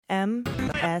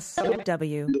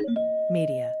MSW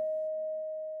Media.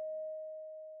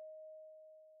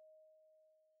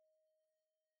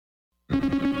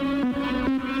 News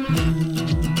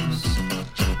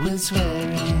with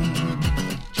swearing.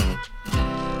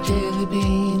 Daily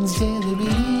beans, daily beans.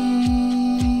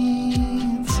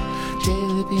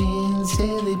 Daily beans,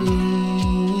 daily beans.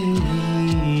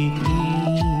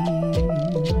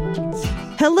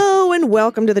 Hello and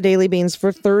welcome to the Daily Beans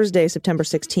for Thursday, September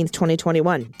 16th,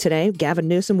 2021. Today, Gavin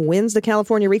Newsom wins the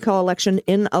California recall election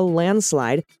in a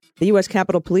landslide. The U.S.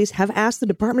 Capitol Police have asked the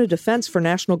Department of Defense for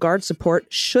National Guard support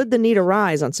should the need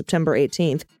arise on September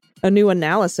 18th. A new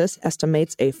analysis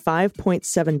estimates a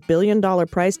 $5.7 billion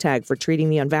price tag for treating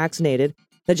the unvaccinated.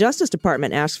 The Justice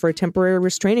Department asked for a temporary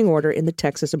restraining order in the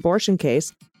Texas abortion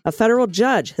case. A federal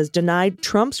judge has denied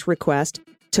Trump's request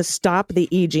to stop the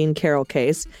E. Jean Carroll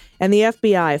case. And the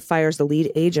FBI fires the lead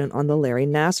agent on the Larry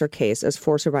Nassar case as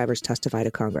 4 survivors testify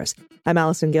to Congress. I'm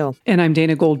Allison Gill. And I'm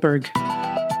Dana Goldberg.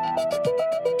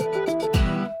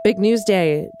 Big news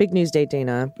day,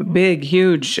 Dana. Big,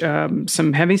 huge,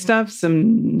 some heavy stuff,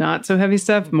 some not so heavy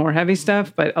stuff, more heavy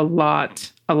stuff, but a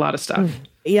lot of stuff.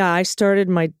 Yeah, I started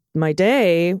my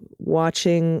day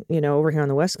watching, over here on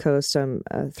the West Coast. I'm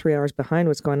 3 hours behind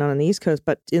what's going on the East Coast,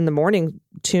 but in the morning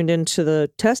tuned into the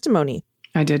testimony.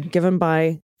 I did. Given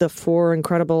by the 4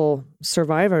 incredible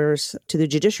survivors to the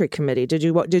Judiciary Committee. Did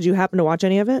you happen to watch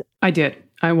any of it? I did.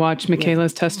 I watched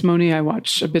Michaela's testimony. I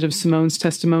watched a bit of Simone's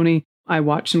testimony. I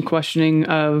watched some questioning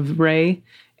of Ray,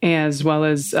 as well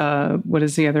as what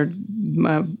is the other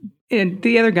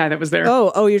guy that was there?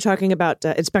 Oh, you're talking about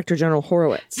Inspector General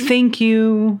Horowitz. Thank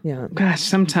you. Yeah. Gosh,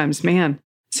 sometimes, man,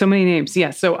 so many names. Yeah.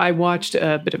 So I watched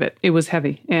a bit of it. It was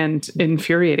heavy and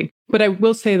infuriating. But I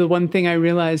will say the one thing I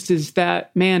realized is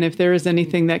that, man, if there is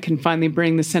anything that can finally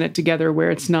bring the Senate together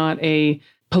where it's not a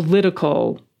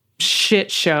political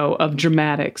shit show of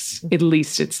dramatics, at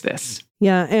least it's this.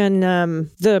 Yeah, and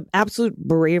the absolute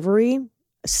bravery,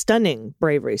 stunning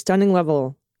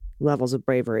levels of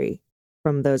bravery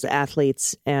from those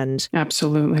athletes. And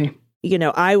absolutely.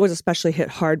 I was especially hit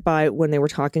hard by when they were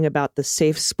talking about the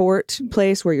safe sport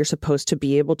place where you're supposed to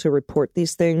be able to report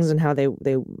these things and how they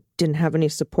didn't have any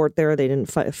support there. They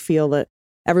didn't feel that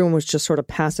everyone was just sort of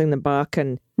passing the buck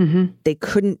and they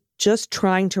couldn't just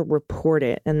trying to report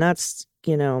it. And that's,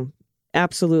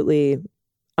 absolutely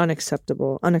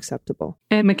unacceptable.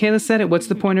 And Michaela said it. What's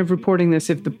the point of reporting this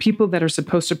if the people that are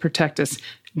supposed to protect us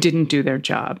didn't do their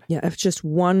job? Yeah, if just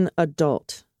one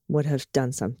adult would have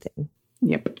done something.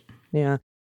 Yep. Yeah.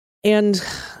 And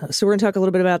so we're going to talk a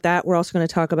little bit about that. We're also going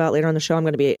to talk about later on the show, I'm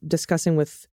going to be discussing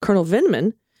with Colonel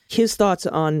Vindman his thoughts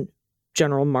on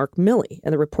General Mark Milley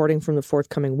and the reporting from the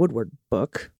forthcoming Woodward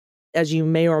book. As you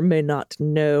may or may not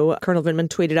know, Colonel Vindman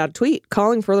tweeted out a tweet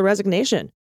calling for the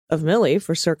resignation of Milley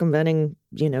for circumventing,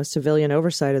 civilian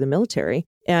oversight of the military.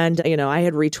 And, I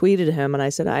had retweeted him and I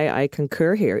said, I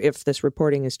concur here. If this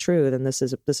reporting is true, then this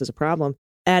is a problem.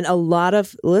 And a lot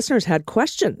of listeners had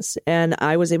questions and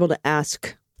I was able to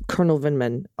ask Colonel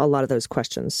Vindman a lot of those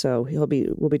questions. So we'll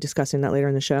be discussing that later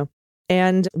in the show.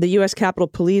 And the U.S. Capitol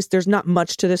Police, there's not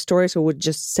much to this story, so we'll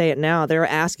just say it now. They're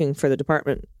asking for the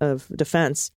Department of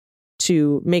Defense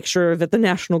to make sure that the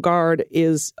National Guard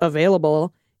is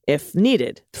available if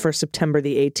needed for September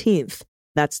the 18th.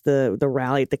 That's the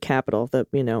rally at the Capitol, the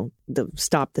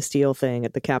Stop the Steal thing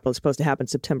at the Capitol is supposed to happen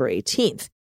September 18th.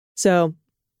 So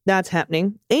that's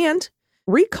happening. And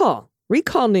recall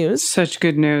news. Such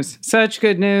good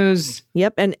news.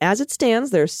 Yep. And as it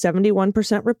stands, there's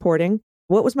 71% reporting.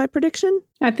 What was my prediction?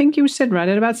 I think you said right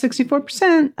at about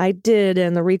 64%. I did.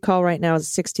 And the recall right now is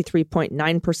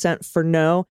 63.9% for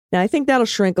no. Now, I think that'll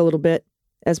shrink a little bit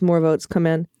as more votes come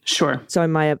in. Sure. So I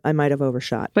might have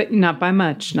overshot. But not by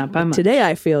much. Today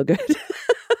I feel good.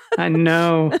 I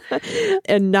know.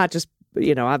 And not just,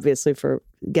 obviously for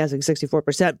guessing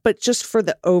 64%, but just for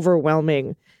the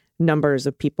overwhelming numbers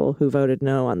of people who voted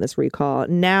no on this recall.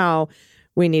 Now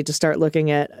we need to start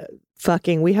looking at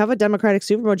we have a Democratic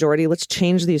supermajority. Let's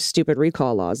change these stupid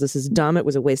recall laws. This is dumb. It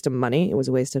was a waste of money. It was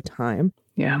a waste of time.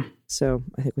 Yeah. So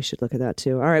I think we should look at that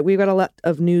too. All right. We've got a lot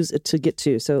of news to get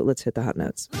to. So let's hit the hot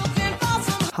notes.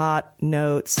 Hot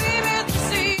notes.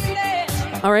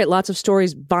 All right. Lots of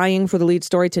stories vying for the lead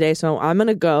story today. So I'm going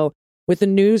to go with the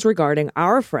news regarding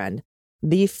our friend,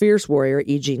 the fierce warrior,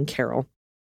 E. Jean Carroll.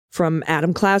 From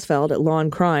Adam Klasfeld at Law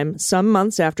and Crime, some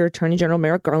months after Attorney General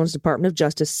Merrick Garland's Department of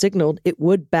Justice signaled it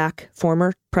would back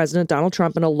former President Donald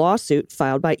Trump in a lawsuit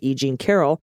filed by E. Jean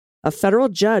Carroll, a federal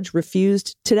judge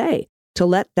refused today to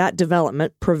let that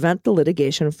development prevent the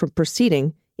litigation from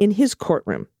proceeding in his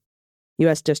courtroom.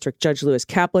 U.S. District Judge Lewis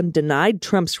Kaplan denied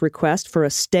Trump's request for a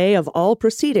stay of all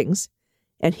proceedings,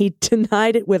 and he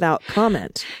denied it without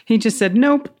comment. He just said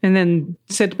nope, and then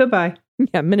said bye-bye.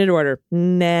 Yeah, minute order.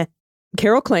 Nah.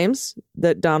 Carol claims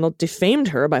that Donald defamed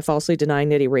her by falsely denying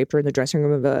that he raped her in the dressing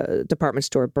room of a department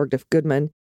store, Bergdorf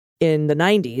Goodman, in the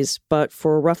 90s, but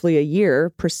for roughly a year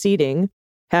preceding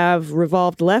have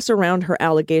revolved less around her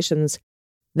allegations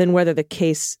than whether the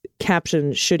case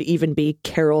caption should even be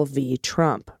Carol v.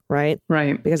 Trump, right?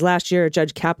 Right. Because last year,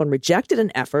 Judge Kaplan rejected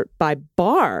an effort by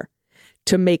Barr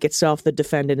to make itself the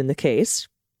defendant in the case,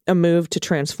 a move to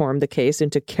transform the case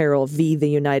into Carol v. the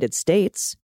United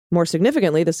States. More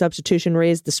significantly, the substitution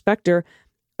raised the specter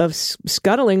of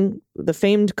scuttling the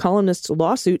famed columnist's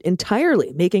lawsuit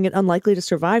entirely, making it unlikely to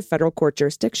survive federal court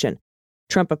jurisdiction.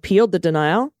 Trump appealed the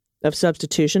denial of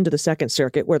substitution to the Second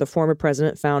Circuit, where the former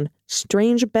president found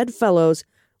strange bedfellows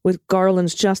with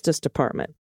Garland's Justice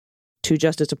Department. Two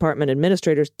Justice Department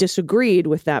administrators disagreed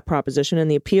with that proposition,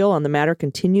 and the appeal on the matter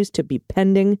continues to be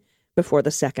pending before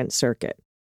the Second Circuit.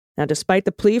 Now, despite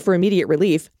the plea for immediate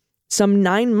relief, some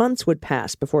 9 months would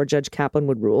pass before Judge Kaplan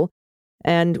would rule,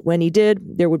 and when he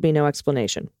did, there would be no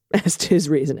explanation as to his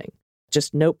reasoning.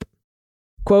 Just nope.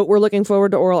 Quote, we're looking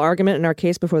forward to oral argument in our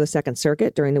case before the Second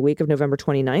Circuit during the week of November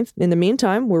 29th. In the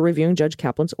meantime, we're reviewing Judge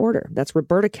Kaplan's order. That's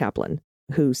Roberta Kaplan,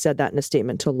 who said that in a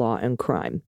statement to Law and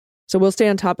Crime. So we'll stay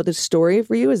on top of this story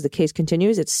for you as the case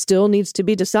continues. It still needs to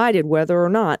be decided whether or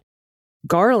not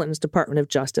Garland's Department of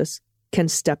Justice can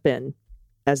step in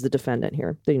as the defendant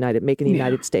here, making the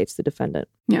United States the defendant.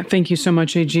 Yeah, thank you so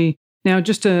much, AG. Now,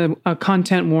 just a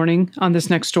content warning on this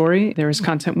next story. There is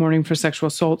content warning for sexual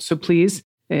assault, so please,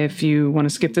 if you want to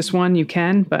skip this one, you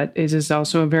can, but it is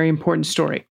also a very important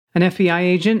story. An FBI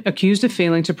agent accused of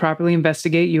failing to properly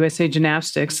investigate USA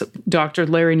Gymnastics, Dr.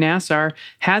 Larry Nassar,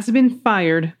 has been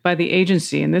fired by the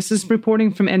agency, and this is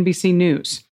reporting from NBC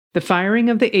News. The firing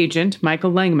of the agent,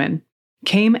 Michael Langman,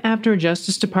 came after a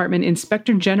Justice Department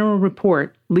Inspector General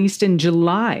report, released in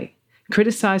July,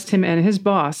 criticized him and his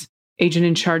boss, Agent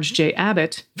in Charge Jay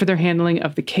Abbott, for their handling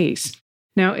of the case.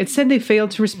 Now, it said they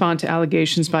failed to respond to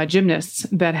allegations by gymnasts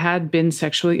that had been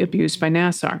sexually abused by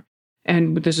Nassar.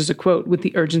 And this is a quote, with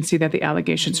the urgency that the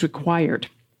allegations required.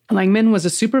 Langman was a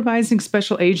supervising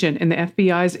special agent in the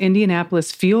FBI's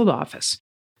Indianapolis field office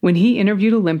when he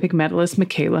interviewed Olympic medalist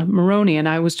Michaela Maroney, and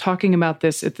I was talking about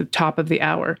this at the top of the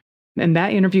hour. And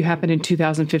that interview happened in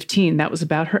 2015. That was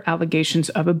about her allegations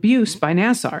of abuse by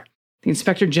Nassar. The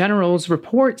Inspector General's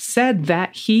report said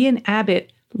that he and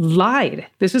Abbott lied.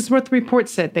 This is what the report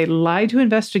said. They lied to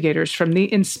investigators from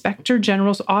the Inspector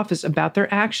General's office about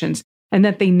their actions and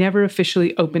that they never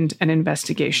officially opened an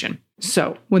investigation.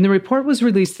 So, when the report was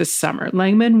released this summer,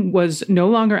 Langman was no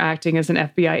longer acting as an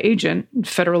FBI agent,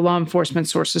 federal law enforcement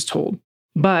sources told.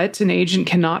 But an agent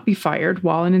cannot be fired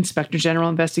while an Inspector General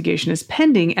investigation is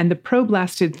pending, and the probe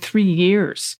lasted 3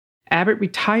 years. Abbott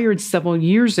retired several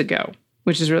years ago,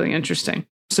 which is really interesting,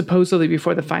 supposedly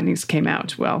before the findings came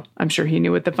out. Well, I'm sure he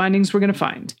knew what the findings were going to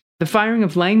find. The firing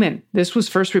of Langman, this was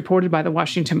first reported by the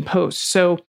Washington Post.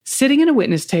 So, sitting at a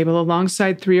witness table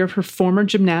alongside 3 of her former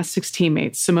gymnastics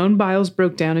teammates, Simone Biles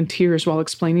broke down in tears while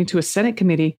explaining to a Senate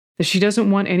committee that she doesn't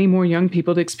want any more young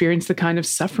people to experience the kind of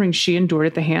suffering she endured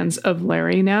at the hands of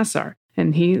Larry Nassar.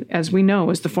 And he, as we know,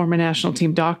 is the former national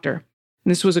team doctor.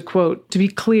 And this was a quote, "To be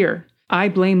clear, I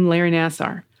blame Larry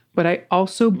Nassar, but I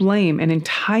also blame an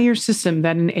entire system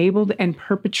that enabled and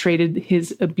perpetrated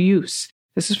his abuse."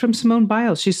 This is from Simone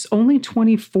Biles. She's only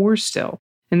 24 still.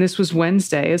 And this was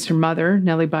Wednesday as her mother,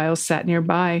 Nellie Biles, sat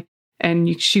nearby,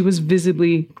 and she was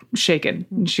visibly shaken.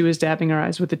 And she was dabbing her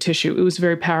eyes with a tissue. It was a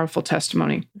very powerful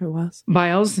testimony. It was.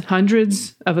 Biles,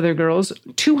 hundreds of other girls,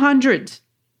 200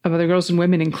 of other girls and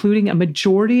women, including a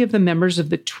majority of the members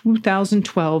of the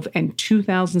 2012 and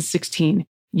 2016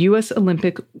 U.S.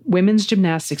 Olympic women's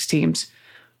gymnastics teams,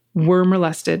 were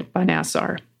molested by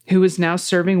Nassar, who is now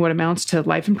serving what amounts to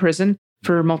life in prison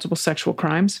for multiple sexual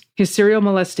crimes. His serial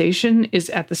molestation is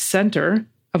at the center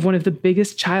of one of the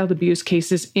biggest child abuse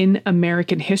cases in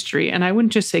American history. And I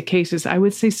wouldn't just say cases, I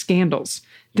would say scandals.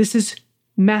 This is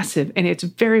massive and it's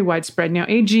very widespread. Now,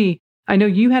 AG, I know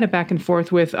you had a back and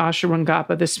forth with Asha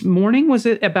Rangappa this morning. Was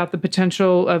it about the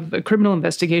potential of a criminal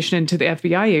investigation into the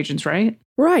FBI agents, right?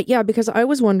 Right, yeah, because I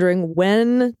was wondering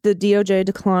when the DOJ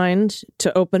declined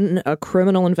to open a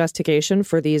criminal investigation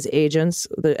for these agents,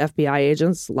 the FBI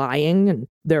agents lying and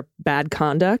their bad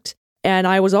conduct. And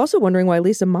I was also wondering why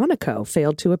Lisa Monaco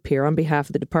failed to appear on behalf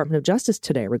of the Department of Justice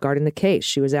today regarding the case.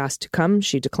 She was asked to come.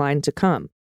 She declined to come.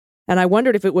 And I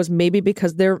wondered if it was maybe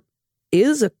because there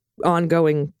is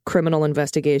ongoing criminal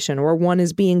investigation, or one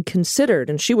is being considered,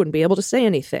 and she wouldn't be able to say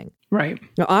anything. Right.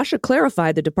 Now, Asha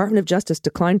clarified the Department of Justice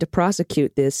declined to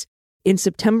prosecute this in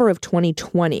September of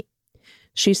 2020.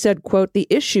 She said, quote, the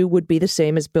issue would be the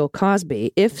same as Bill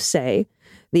Cosby if, say,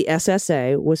 the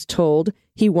SSA was told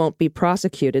he won't be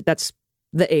prosecuted. That's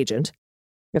the agent.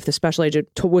 If the special agent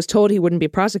was told he wouldn't be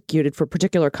prosecuted for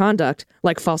particular conduct,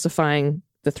 like falsifying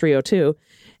the 302,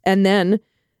 and then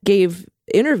gave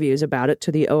interviews about it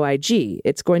to the OIG,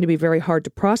 it's going to be very hard to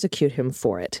prosecute him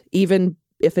for it, even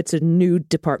if it's a new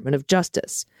Department of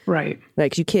Justice. Right.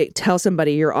 Like, you can't tell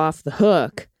somebody you're off the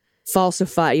hook,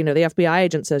 falsify, the FBI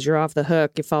agent says you're off the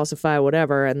hook, you falsify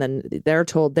whatever, and then they're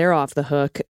told they're off the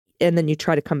hook, and then you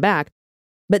try to come back.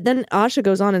 But then Asha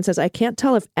goes on and says, I can't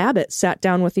tell if Abbott sat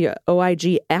down with the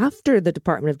OIG after the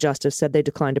Department of Justice said they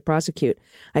declined to prosecute.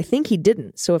 I think he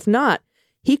didn't. So if not,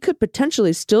 he could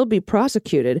potentially still be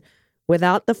prosecuted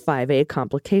without the 5A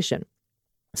complication.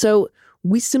 So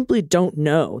we simply don't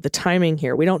know the timing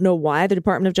here. We don't know why the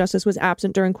Department of Justice was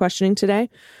absent during questioning today,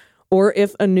 or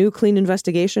if a new clean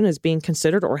investigation is being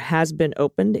considered or has been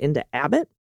opened into Abbott.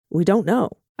 We don't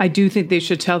know. I do think they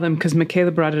should tell them, because Michaela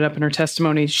brought it up in her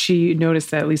testimony. She noticed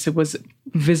that Lisa was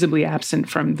visibly absent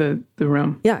from the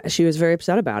room. Yeah, she was very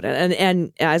upset about it.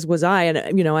 And as was I.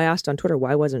 And, I asked on Twitter,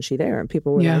 why wasn't she there? And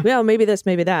people were like, well, maybe this,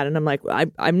 maybe that. And I'm like,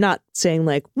 I'm not saying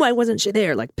like, why wasn't she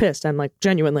there? Like pissed. I'm like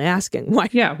genuinely asking why.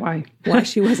 Yeah, why? Why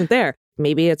she wasn't there.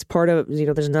 Maybe it's part of,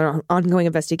 there's an ongoing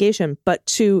investigation. But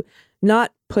to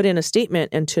not put in a statement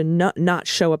and to not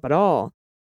show up at all,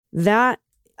 that,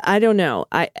 I don't know.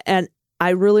 I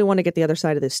really want to get the other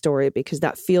side of this story, because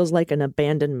that feels like an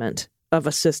abandonment of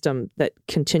a system that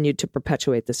continued to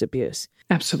perpetuate this abuse.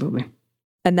 Absolutely.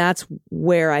 And that's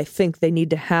where I think they need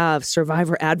to have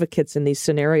survivor advocates in these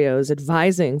scenarios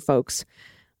advising folks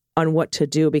on what to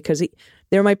do, because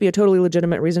there might be a totally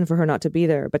legitimate reason for her not to be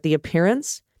there, but the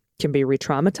appearance can be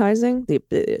re-traumatizing.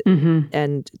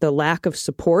 And the lack of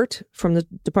support from the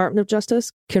Department of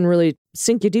Justice can really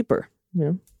sink you deeper,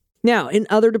 Now, in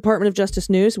other Department of Justice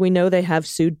news, we know they have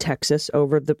sued Texas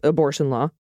over the abortion law.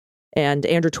 And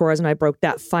Andrew Torres and I broke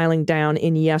that filing down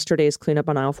in yesterday's Cleanup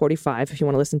on Aisle 45, if you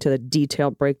want to listen to the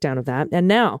detailed breakdown of that. And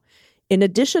now, in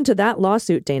addition to that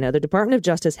lawsuit, Dana, the Department of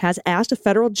Justice has asked a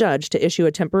federal judge to issue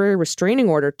a temporary restraining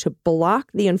order to block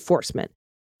the enforcement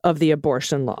of the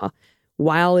abortion law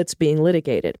while it's being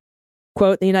litigated.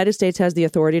 Quote, the United States has the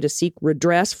authority to seek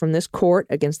redress from this court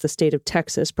against the state of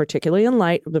Texas, particularly in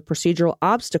light of the procedural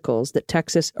obstacles that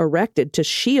Texas erected to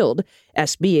shield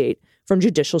SB 8 from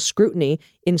judicial scrutiny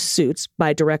in suits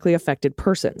by directly affected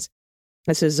persons.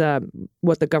 This is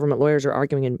what the government lawyers are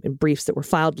arguing in briefs that were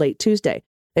filed late Tuesday.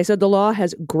 They said the law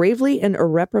has gravely and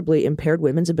irreparably impaired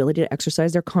women's ability to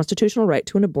exercise their constitutional right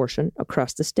to an abortion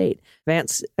across the state.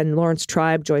 Vance and Lawrence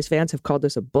Tribe, Joyce Vance, have called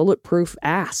this a bulletproof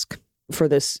ask for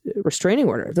this restraining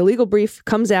order. The legal brief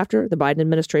comes after the Biden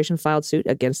administration filed suit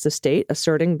against the state,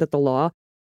 asserting that the law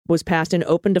was passed in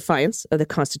open defiance of the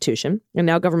Constitution. And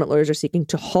now government lawyers are seeking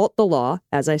to halt the law,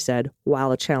 as I said,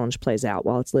 while a challenge plays out,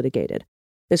 while it's litigated.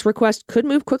 This request could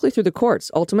move quickly through the courts,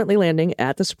 ultimately landing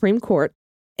at the Supreme Court,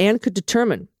 and could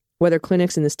determine whether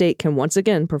clinics in the state can once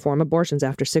again perform abortions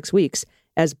after 6 weeks,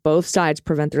 as both sides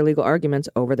prevent their legal arguments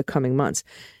over the coming months.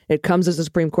 It comes as the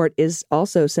Supreme Court is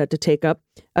also set to take up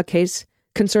a case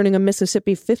concerning a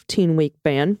Mississippi 15-week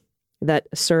ban that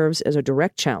serves as a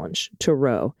direct challenge to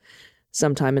Roe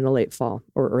sometime in the late fall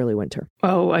or early winter.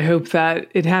 Oh, I hope that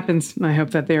it happens. I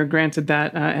hope that they are granted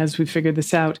that as we figure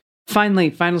this out. Finally,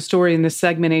 final story in this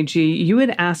segment, AG. You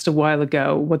had asked a while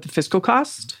ago what the fiscal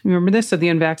cost, remember this, of the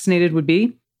unvaccinated would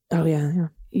be? Oh, yeah.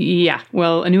 Yeah.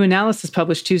 Well, a new analysis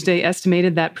published Tuesday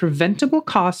estimated that preventable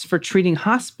costs for treating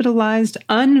hospitalized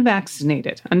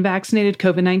unvaccinated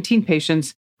COVID-19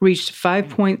 patients reached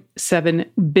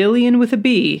 $5.7 billion with a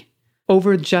B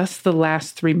over just the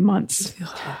last 3 months.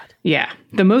 God. Yeah.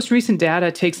 The most recent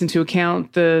data takes into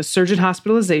account the surge in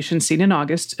hospitalization seen in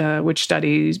August, which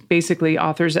studies basically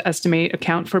authors estimate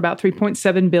account for about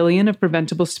 $3.7 billion of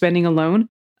preventable spending alone.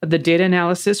 The data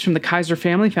analysis from the Kaiser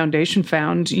Family Foundation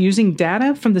found, using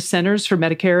data from the Centers for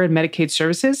Medicare and Medicaid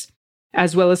Services,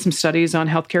 as well as some studies on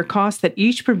healthcare costs, that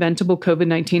each preventable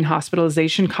COVID-19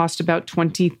 hospitalization cost about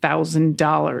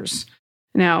 $20,000.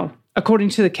 Now, according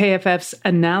to the KFF's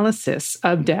analysis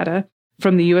of data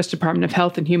from the U.S. Department of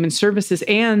Health and Human Services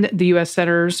and the U.S.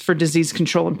 Centers for Disease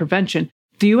Control and Prevention,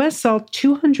 the U.S. saw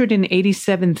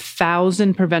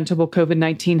 287,000 preventable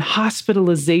COVID-19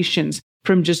 hospitalizations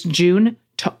from just June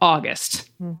to August.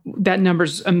 That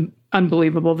number's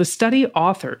unbelievable. The study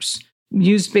authors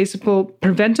used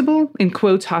preventable, in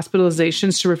quotes,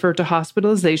 hospitalizations to refer to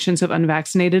hospitalizations of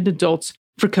unvaccinated adults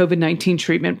for COVID-19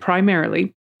 treatment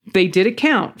primarily, they did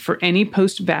account for any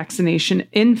post-vaccination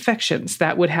infections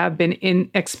that would have been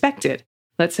expected,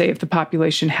 let's say if the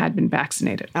population had been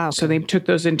vaccinated. Okay. So they took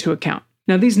those into account.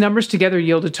 Now, these numbers together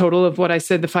yield a total of what I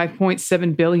said, the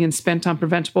 $5.7 billion spent on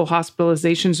preventable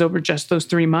hospitalizations over just those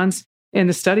 3 months. And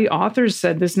the study authors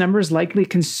said this number is likely a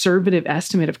conservative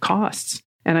estimate of costs.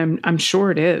 And I'm sure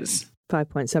it is.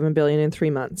 $5.7 billion in 3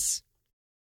 months.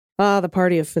 The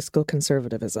party of fiscal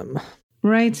conservatism.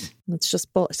 Right. It's just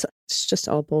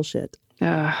all bullshit.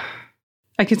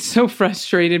 I get so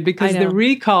frustrated because the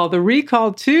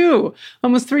recall too,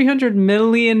 almost $300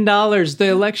 million. The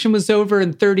election was over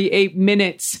in 38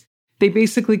 minutes. They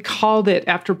basically called it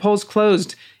after polls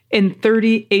closed in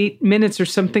 38 minutes or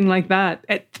something like that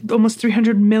at almost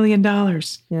 $300 million.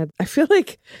 Yeah, I feel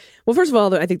like, well, first of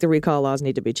all, I think the recall laws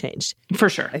need to be changed. For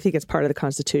sure. I think it's part of the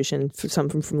Constitution,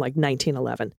 something from like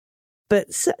 1911.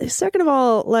 But second of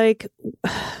all, like,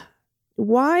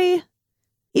 why,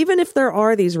 even if there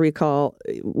are these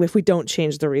if we don't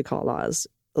change the recall laws,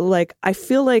 like, I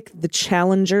feel like the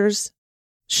challengers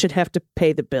should have to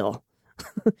pay the bill.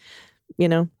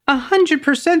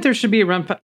 100% there should be a run.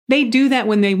 They do that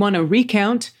when they want to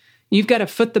recount. You've got to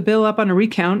foot the bill up on a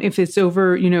recount. If it's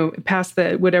over, past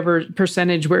the whatever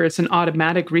percentage where it's an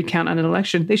automatic recount on an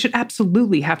election, they should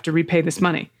absolutely have to repay this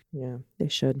money. Yeah, they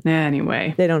should.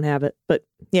 Anyway. They don't have it, but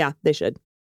yeah, they should.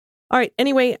 All right.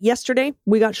 Anyway, yesterday,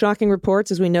 we got shocking reports,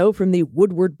 as we know, from the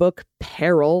Woodward book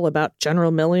Peril about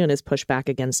General Milley and his pushback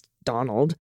against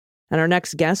Donald. And our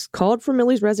next guest called for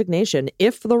Milley's resignation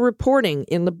if the reporting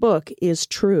in the book is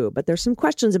true. But there's some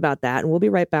questions about that, and we'll be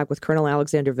right back with Colonel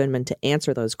Alexander Vindman to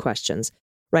answer those questions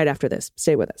right after this.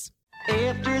 Stay with us.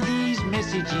 After these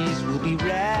messages, we'll be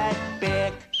right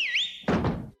back.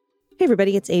 Hey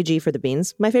everybody, it's AG for the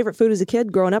beans. My favorite food as a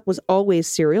kid growing up was always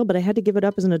cereal, but I had to give it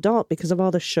up as an adult because of all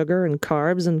the sugar and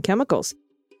carbs and chemicals.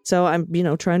 So I'm,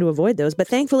 trying to avoid those. But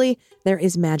thankfully, there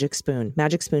is Magic Spoon.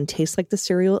 Magic Spoon tastes like the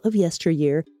cereal of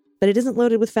yesteryear, but it isn't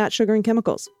loaded with fat, sugar, and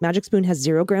chemicals. Magic Spoon has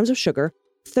 0 grams of sugar,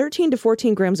 13 to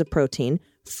 14 grams of protein,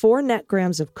 4 net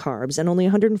grams of carbs, and only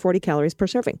 140 calories per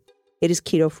serving. It is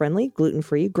keto-friendly,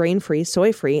 gluten-free, grain-free,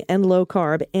 soy-free, and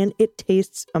low-carb, and it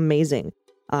tastes amazing.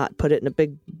 Put it in a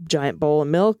big, giant bowl of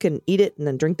milk and eat it and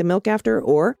then drink the milk after,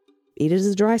 or eat it as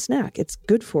a dry snack. It's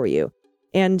good for you.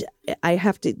 And I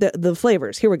have to, the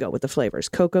flavors, here we go with the flavors.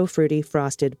 Cocoa, fruity,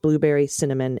 frosted, blueberry,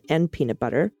 cinnamon, and peanut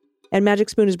butter. And Magic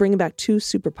Spoon is bringing back 2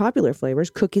 super popular flavors,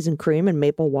 cookies and cream and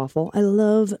maple waffle. I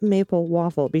love maple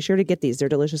waffle. Be sure to get these. They're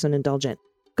delicious and indulgent.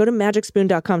 Go to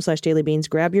magicspoon.com/dailybeans,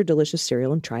 grab your delicious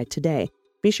cereal, and try it today.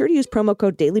 Be sure to use promo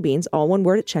code dailybeans, all one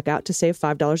word, at checkout to save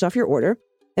 $5 off your order.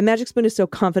 And Magic Spoon is so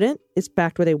confident, it's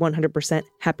backed with a 100%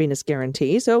 happiness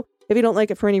guarantee. So if you don't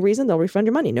like it for any reason, they'll refund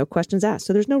your money. No questions asked.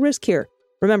 So there's no risk here.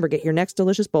 Remember, get your next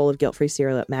delicious bowl of guilt-free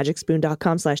cereal at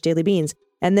magicspoon.com/dailybeans.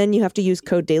 And then you have to use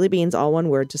code dailybeans, all one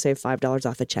word, to save $5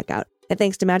 off at checkout. And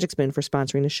thanks to Magic Spoon for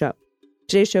sponsoring the show.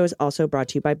 Today's show is also brought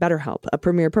to you by BetterHelp, a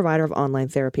premier provider of online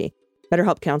therapy.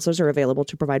 BetterHelp counselors are available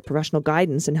to provide professional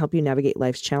guidance and help you navigate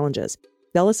life's challenges.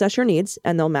 They'll assess your needs,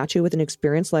 and they'll match you with an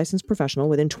experienced licensed professional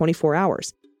within 24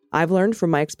 hours. I've learned from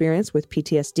my experience with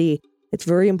PTSD, it's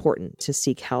very important to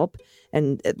seek help,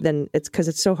 and then it's because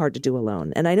it's so hard to do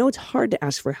alone. And I know it's hard to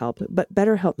ask for help, but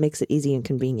BetterHelp makes it easy and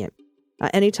convenient.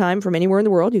 Anytime from anywhere in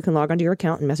the world, you can log onto your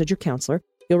account and message your counselor.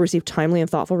 You'll receive timely and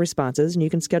thoughtful responses, and you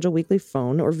can schedule weekly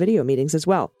phone or video meetings as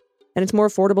well. And it's more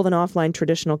affordable than offline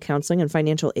traditional counseling, and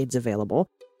financial aid's available.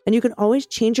 And you can always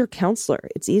change your counselor.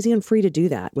 It's easy and free to do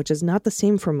that, which is not the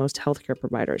same for most healthcare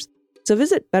providers. So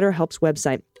visit BetterHelp's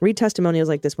website. Read testimonials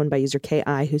like this one by user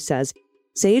KI, who says,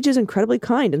 Sage is incredibly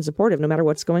kind and supportive no matter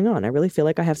what's going on. I really feel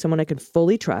like I have someone I can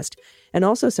fully trust, and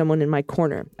also someone in my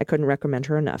corner. I couldn't recommend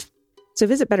her enough. So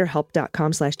visit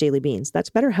betterhelp.com/dailybeans. That's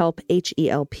BetterHelp,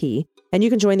 H-E-L-P. And you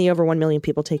can join the over 1 million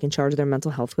people taking charge of their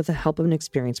mental health with the help of an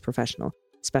experienced professional.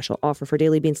 Special offer for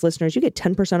Daily Beans listeners. You get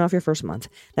 10% off your first month.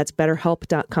 That's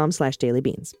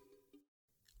betterhelp.com/dailybeans.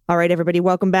 All right, everybody,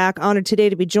 welcome back. Honored today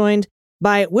to be joined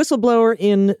by whistleblower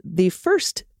in the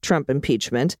first Trump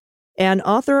impeachment and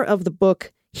author of the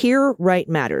book Here Right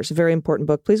Matters, a very important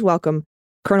book. Please welcome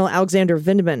Colonel Alexander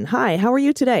Vindman. Hi, how are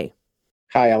you today?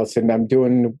 Hi, Allison. I'm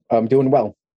doing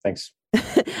well. Thanks.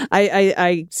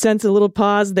 I sense a little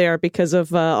pause there because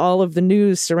of all of the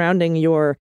news surrounding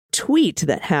your tweet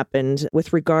that happened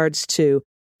with regards to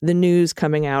the news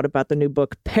coming out about the new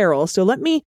book Peril. So let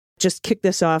me just kick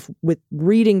this off with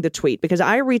reading the tweet, because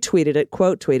I retweeted it,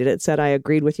 quote tweeted it, said I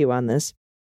agreed with you on this.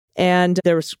 And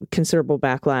there was considerable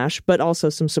backlash, but also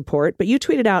some support. But you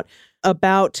tweeted out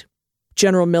about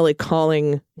General Milley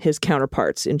calling his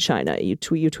counterparts in China. You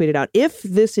tweeted out, if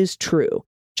this is true,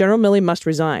 General Milley must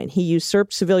resign. He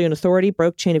usurped civilian authority,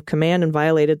 broke chain of command, and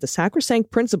violated the sacrosanct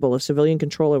principle of civilian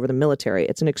control over the military.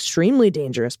 It's an extremely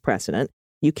dangerous precedent.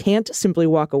 You can't simply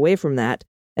walk away from that.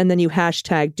 And then you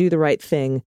hashtag do the right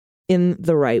thing in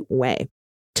the right way.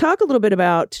 Talk a little bit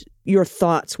about your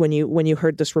thoughts when you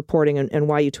heard this reporting and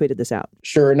why you tweeted this out.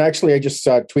 Sure. And actually, I just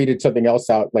tweeted something else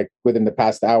out like within the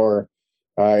past hour.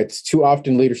 It's too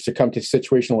often leaders succumb to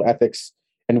situational ethics,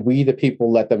 and we, the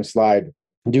people, let them slide.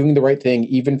 Doing the right thing,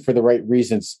 even for the right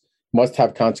reasons, must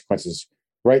have consequences.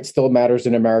 Right still matters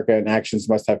in America, and actions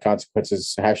must have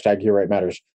consequences. Hashtag Your Right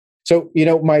Matters. So,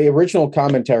 my original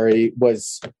commentary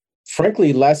was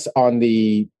frankly less on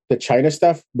the China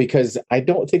stuff, because I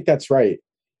don't think that's right.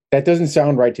 That doesn't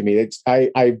sound right to me.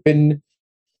 I've been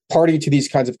party to these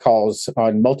kinds of calls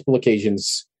on multiple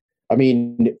occasions. I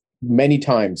mean, many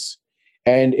times.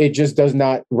 And it just does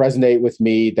not resonate with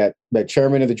me that the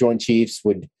chairman of the Joint Chiefs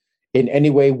would in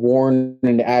any way warn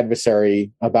an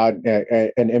adversary about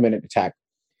an imminent attack.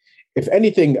 If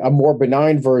anything, a more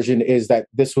benign version is that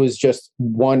this was just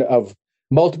one of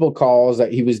multiple calls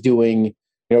that he was doing,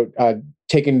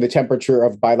 taking the temperature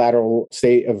of bilateral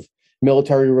state of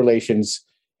military relations,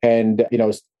 and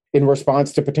in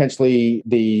response to potentially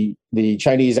the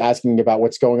Chinese asking about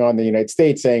what's going on in the United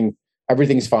States, saying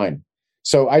everything's fine.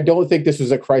 So I don't think this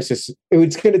was a crisis.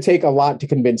 It's going to take a lot to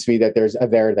convince me that there's a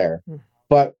there.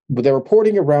 But the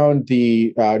reporting around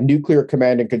the nuclear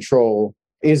command and control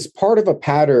is part of a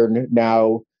pattern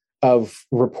now of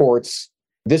reports.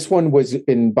 This one was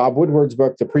in Bob Woodward's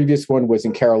book. The previous one was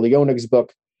in Carol Leonig's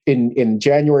book. In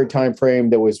January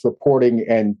timeframe, there was reporting,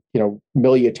 and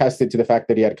Milley attested to the fact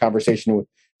that he had a conversation with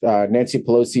Nancy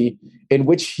Pelosi, in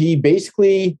which he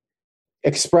basically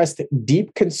expressed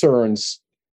deep concerns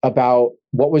about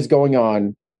what was going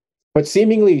on, but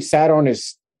seemingly sat on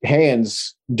his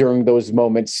hands during those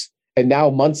moments. And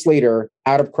now, months later,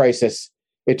 out of crisis,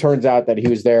 it turns out that he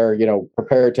was there,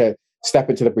 prepared to step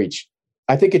into the breach.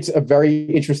 I think it's a very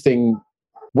interesting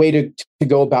way to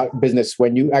go about business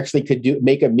when you actually could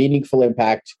make a meaningful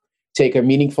impact, take a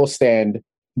meaningful stand.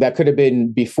 That could have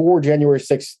been before January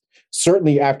 6th,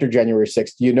 certainly after January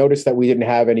 6th. You notice that we didn't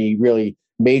have any really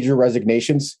major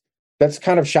resignations. That's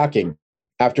kind of shocking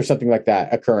after something like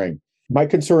that occurring. My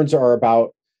concerns are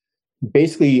about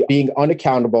basically being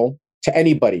unaccountable to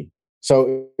anybody.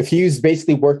 So if he's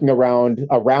basically working around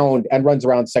and runs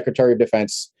around Secretary of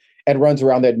Defense and runs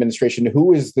around the administration,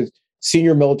 who is the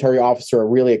senior military officer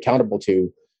really accountable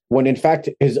to, when in fact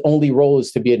his only role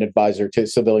is to be an advisor to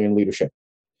civilian leadership?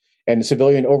 And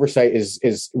civilian oversight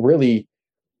is really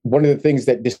one of the things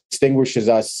that distinguishes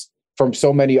us from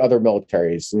so many other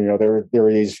militaries. There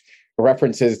are these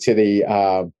references to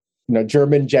the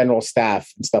German general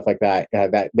staff and stuff like that,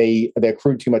 that they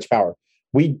accrued too much power.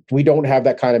 We don't have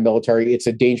that kind of military. It's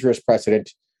a dangerous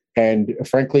precedent. And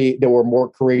frankly, there were more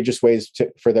courageous ways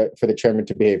for the chairman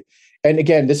to behave. And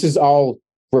again, this is all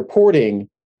reporting,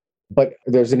 but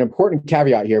there's an important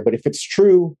caveat here. But if it's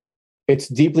true, it's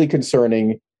deeply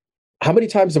concerning. How many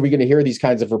times are we going to hear these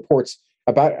kinds of reports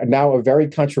about now a very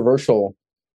controversial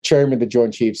chairman of the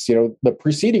Joint Chiefs? The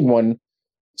preceding one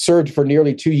served for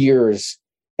nearly 2 years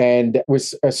and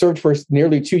was served for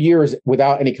nearly 2 years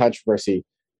without any controversy.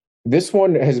 This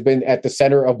one has been at the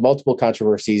center of multiple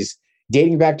controversies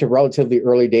dating back to relatively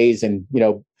early days and,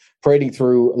 parading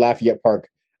through Lafayette Park.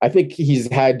 I think he's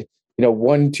had,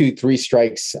 1, 2, 3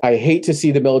 strikes. I hate to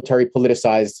see the military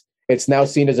politicized. It's now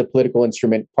seen as a political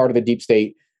instrument, part of the deep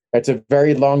state. That's a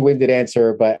very long-winded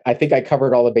answer, but I think I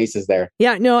covered all the bases there.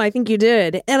 Yeah, no, I think you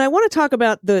did. And I want to talk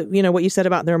about what you said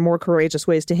about there are more courageous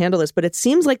ways to handle this, but it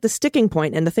seems like the sticking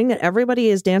point and the thing that everybody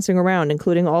is dancing around,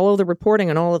 including all of the reporting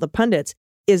and all of the pundits,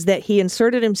 is that he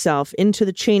inserted himself into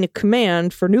the chain of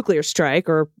command for nuclear strike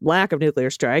or lack of nuclear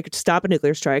strike, to stop a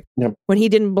nuclear strike, when he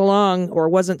didn't belong or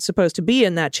wasn't supposed to be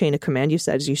in that chain of command. You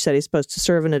said he's supposed to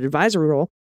serve in an advisory role.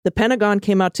 The Pentagon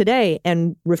came out today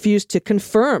and refused to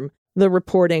confirm the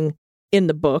reporting in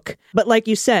the book. But like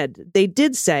you said, they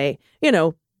did say,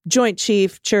 Joint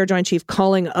Chief, Chair Joint Chief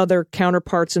calling other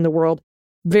counterparts in the world,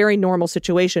 very normal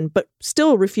situation, but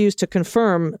still refused to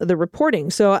confirm the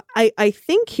reporting. So I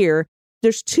think here,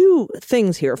 there's two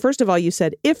things here. First of all, you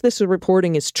said, if this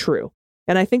reporting is true,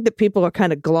 and I think that people are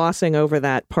kind of glossing over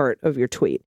that part of your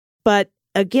tweet. But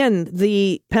again,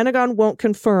 the Pentagon won't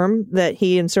confirm that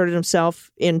he inserted himself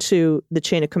into the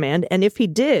chain of command. And if he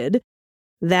did,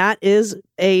 that is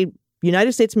a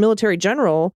United States military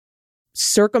general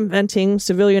circumventing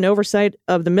civilian oversight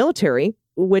of the military,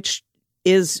 which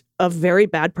is a very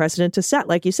bad precedent to set,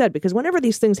 like you said, because whenever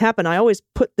these things happen, I always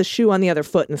put the shoe on the other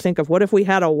foot and think of what if we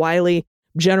had a wily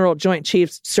General Joint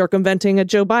Chiefs circumventing a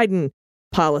Joe Biden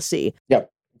policy. Yeah,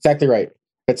 exactly right.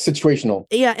 It's situational.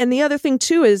 Yeah. And the other thing,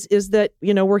 too, is that,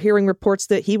 we're hearing reports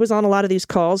that he was on a lot of these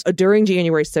calls during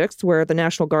January 6th, where the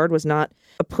National Guard was not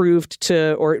approved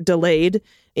to or delayed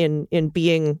in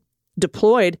being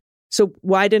deployed. So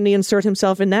why didn't he insert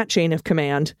himself in that chain of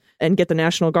command and get the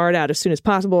National Guard out as soon as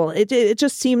possible? It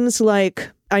just seems like,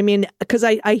 because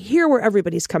I hear where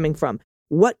everybody's coming from.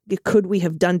 What could we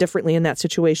have done differently in that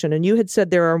situation? And you had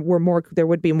said there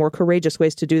would be more courageous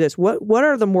ways to do this. What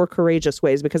are the more courageous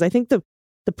ways? Because I think the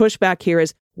pushback here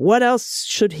is, what else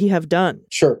should he have done?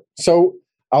 Sure. So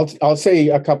I'll say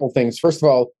a couple things. First of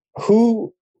all,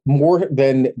 who more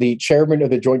than the chairman of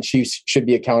the Joint Chiefs should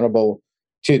be accountable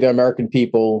to the American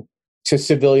people, to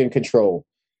civilian control?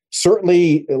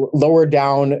 Certainly lower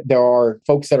down, there are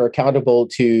folks that are accountable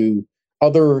to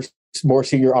other more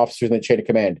senior officers in the chain of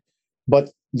command.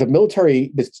 But the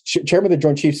military, the chairman of the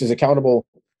Joint Chiefs is accountable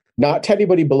not to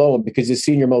anybody below him because he's a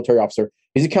senior military officer.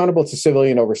 He's accountable to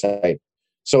civilian oversight.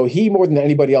 So he, more than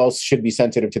anybody else, should be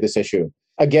sensitive to this issue.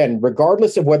 Again,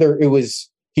 regardless of whether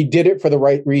he did it for the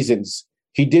right reasons,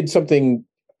 he did something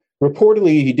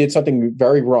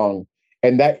very wrong,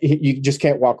 and that you just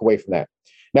can't walk away from that.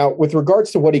 Now, with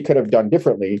regards to what he could have done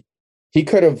differently, he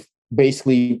could have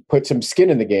basically put some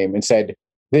skin in the game and said,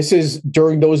 this is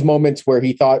during those moments where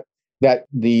he thought that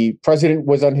the president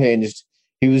was unhinged,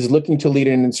 he was looking to lead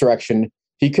an insurrection.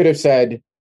 He could have said,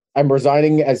 I'm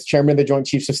resigning as chairman of the Joint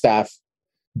Chiefs of Staff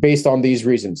based on these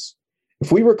reasons.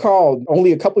 If we recall,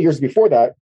 only a couple years before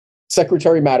that,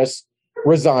 Secretary Mattis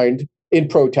resigned in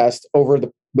protest over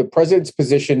the president's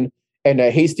position and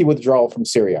a hasty withdrawal from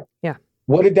Syria. Yeah.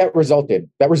 What did that result in?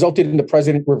 That resulted in the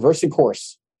president reversing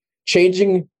course,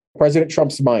 changing President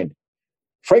Trump's mind.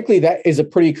 Frankly, that is a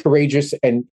pretty courageous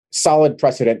and solid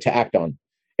precedent to act on.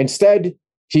 Instead,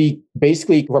 he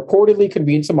basically reportedly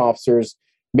convened some officers,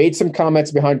 made some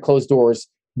comments behind closed doors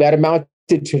that amounted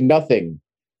to nothing.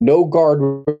 No guard,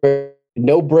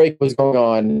 no break was going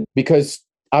on because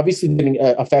obviously it didn't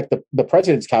affect the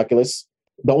president's calculus.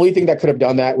 The only thing that could have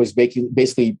done that was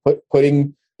basically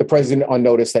putting the president on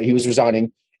notice that he was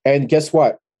resigning. And guess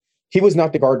what? He was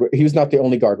not the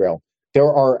only guardrail.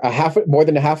 There are more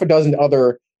than a half a dozen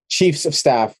other chiefs of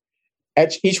staff,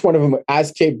 each one of them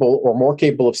as capable or more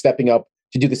capable of stepping up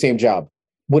to do the same job.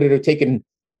 Would it have taken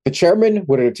the chairman?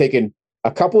 Would it have taken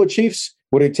a couple of chiefs?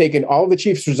 Would it have taken all of the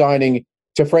chiefs resigning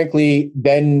to frankly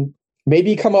then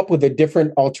maybe come up with a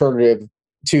different alternative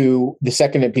to the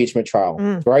second impeachment trial,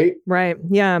 right? Right.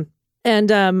 Yeah.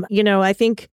 And, I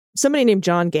think somebody named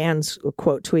John Gans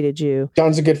quote tweeted you.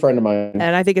 John's a good friend of mine.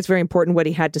 And I think it's very important what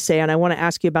he had to say. And I want to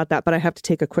ask you about that, but I have to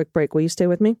take a quick break. Will you stay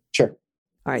with me? Sure.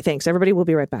 All right. Thanks, everybody. We'll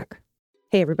be right back.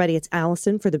 Hey, everybody. It's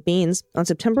Allison for The Beans. On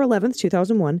September 11th,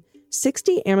 2001,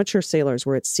 60 amateur sailors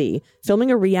were at sea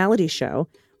filming a reality show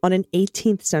on an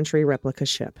 18th century replica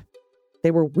ship.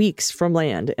 They were weeks from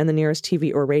land and the nearest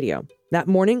TV or radio. That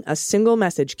morning, a single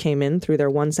message came in through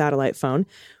their one satellite phone.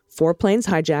 4 planes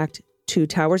hijacked, 2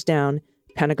 towers down,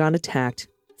 Pentagon attacked,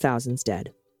 thousands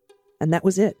dead. And that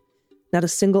was it. Not a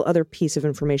single other piece of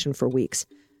information for weeks.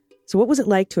 So what was it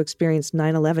like to experience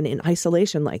 9/11 in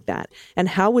isolation like that? And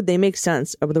how would they make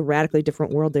sense of the radically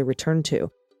different world they returned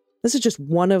to? This is just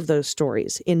one of those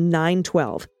stories in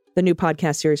 912, the new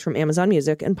podcast series from Amazon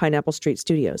Music and Pineapple Street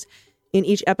Studios. In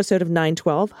each episode of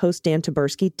 912, host Dan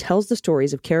Taberski tells the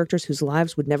stories of characters whose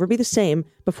lives would never be the same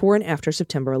before and after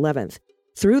September 11th.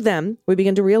 Through them, we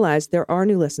begin to realize there are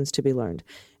new lessons to be learned,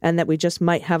 and that we just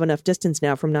might have enough distance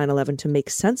now from 9/11 to make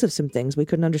sense of some things we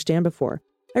couldn't understand before.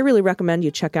 I really recommend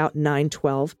you check out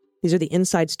 912. These are the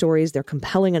inside stories. They're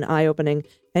compelling and eye-opening.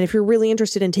 And if you're really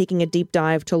interested in taking a deep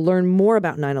dive to learn more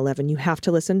about 9/11, you have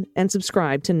to listen and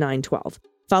subscribe to 912.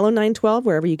 Follow 912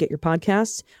 wherever you get your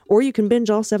podcasts, or you can binge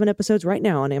all 7 episodes right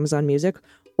now on Amazon Music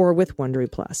or with Wondery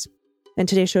Plus. And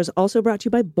today's show is also brought to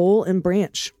you by Bowl and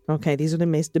Branch. Okay, these are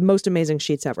the most amazing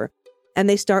sheets ever. And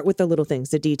they start with the little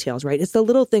things, the details, right? It's the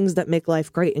little things that make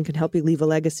life great and can help you leave a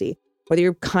legacy. Whether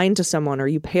you're kind to someone or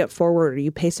you pay it forward or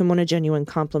you pay someone a genuine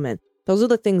compliment, those are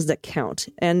the things that count.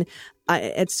 And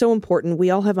it's so important. We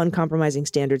all have uncompromising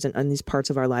standards in these parts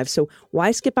of our lives. So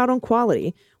why skip out on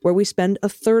quality where we spend a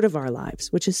third of our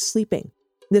lives, which is sleeping?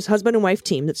 This husband and wife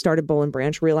team that started Bowl and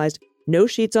Branch realized no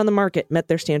sheets on the market met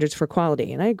their standards for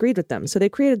quality, and I agreed with them. So they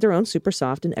created their own super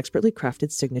soft and expertly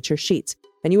crafted signature sheets.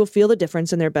 And you will feel the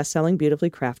difference in their best-selling, beautifully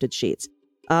crafted sheets.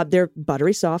 They're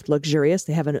buttery soft, luxurious.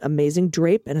 They have an amazing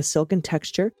drape and a silken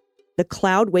texture. The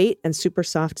cloud weight and super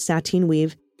soft sateen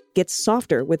weave gets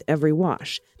softer with every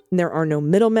wash. And there are no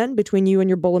middlemen between you and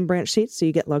your Boll and Branch seats, so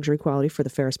you get luxury quality for the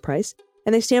fairest price.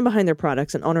 And they stand behind their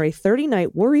products and honor a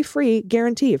 30-night worry-free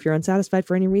guarantee if you're unsatisfied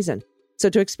for any reason. So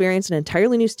to experience an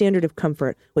entirely new standard of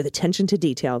comfort with attention to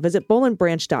detail, visit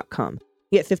bollandbranch.com.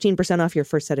 You get 15% off your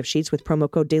first set of sheets with promo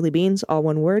code DailyBeans, all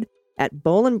one word, at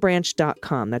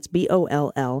bollandbranch.com. That's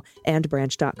BOLL and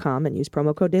branch.com, and use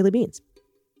promo code DailyBeans.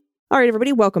 All right,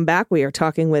 everybody, welcome back. We are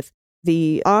talking with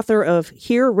the author of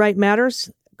Here, Right Matters,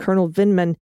 Colonel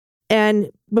Vindman.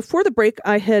 And before the break,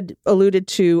 I had alluded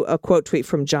to a quote tweet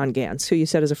from John Gans, who you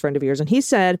said is a friend of yours. And he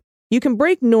said, "You can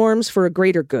break norms for a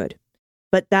greater good,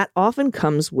 but that often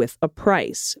comes with a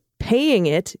price. Paying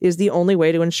it is the only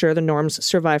way to ensure the norms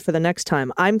survive for the next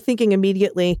time." I'm thinking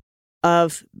immediately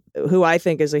of who I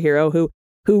think is a hero, who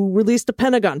released the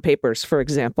Pentagon Papers, for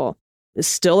example. Is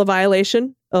still a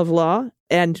violation of law,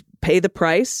 and pay the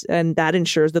price, and that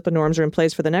ensures that the norms are in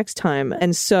place for the next time.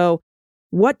 And so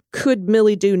what could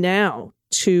Milley do now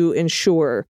to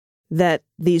ensure that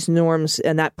these norms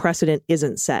and that precedent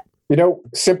isn't set?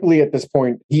 Simply at this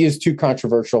point, he is too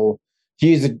controversial.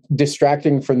 He is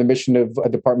distracting from the mission of a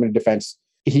Department of Defense.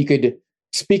 He could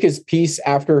speak his piece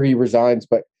after he resigns,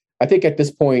 but I think at this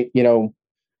point,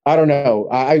 I don't know.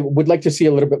 I would like to see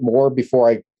a little bit more before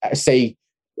I say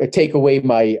take away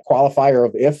my qualifier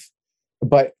of if.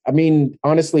 But I mean,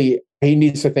 honestly, he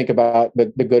needs to think about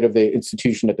the good of the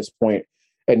institution at this point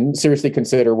and seriously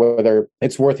consider whether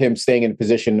it's worth him staying in a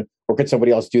position or could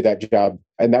somebody else do that job.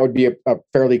 And that would be a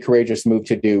fairly courageous move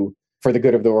to do for the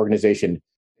good of the organization.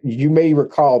 You may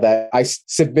recall that I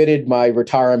submitted my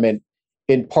retirement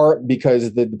in part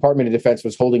because the Department of Defense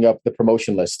was holding up the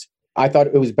promotion list. I thought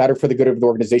it was better for the good of the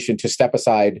organization to step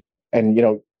aside and,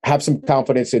 have some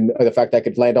confidence in the fact that I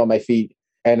could land on my feet.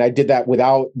 And I did that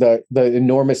without the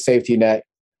enormous safety net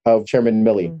of Chairman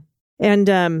Milley. And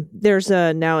there's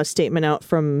now a statement out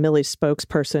from Milley's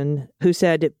spokesperson who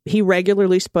said he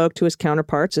regularly spoke to his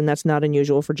counterparts, and that's not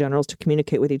unusual for generals to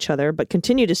communicate with each other, but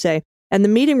continued to say, and the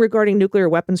meeting regarding nuclear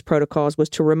weapons protocols was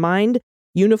to remind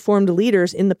uniformed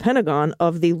leaders in the Pentagon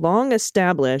of the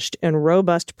long-established and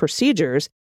robust procedures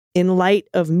in light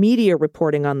of media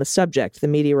reporting on the subject, the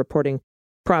media reporting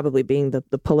probably being the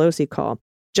Pelosi call.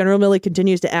 General Milley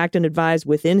continues to act and advise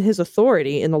within his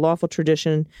authority in the lawful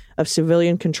tradition of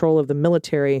civilian control of the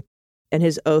military and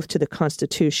his oath to the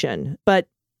Constitution. But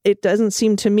it doesn't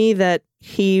seem to me that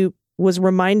he was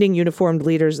reminding uniformed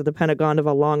leaders of the Pentagon of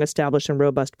a long-established and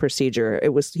robust procedure.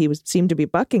 He seemed to be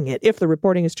bucking it, if the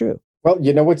reporting is true. Well,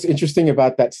 what's interesting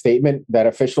about that statement, that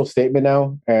official statement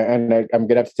now, and I'm going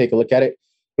to have to take a look at it,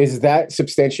 is that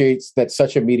substantiates that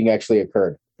such a meeting actually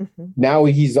occurred. Mm-hmm. Now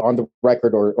he's on the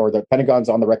record, or the Pentagon's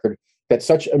on the record, that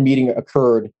such a meeting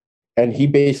occurred, and he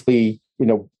basically,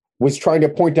 was trying to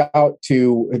point out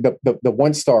to the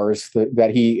one stars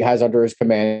that he has under his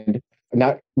command.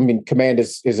 Command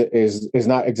is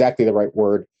not exactly the right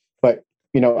word, but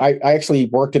I actually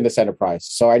worked in this enterprise,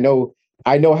 so I know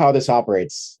how this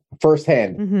operates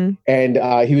firsthand. Mm-hmm.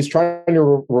 And he was trying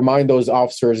to remind those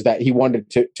officers that he wanted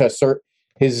to assert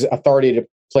his authority to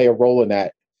play a role in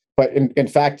that. But in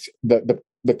fact, the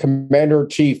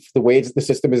commander-in-chief, the way the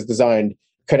system is designed,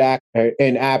 could act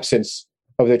in absence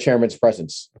of the chairman's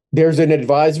presence. There's an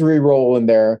advisory role in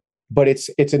there, but it's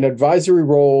an advisory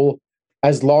role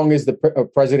as long as the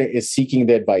president is seeking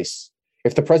the advice.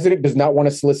 If the president does not want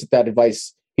to solicit that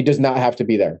advice, he does not have to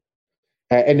be there.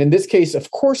 And in this case, of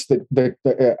course,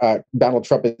 Donald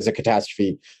Trump is a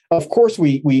catastrophe. Of course,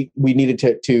 we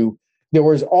needed to. There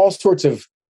was all sorts of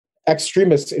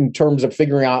extremists in terms of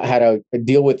figuring out how to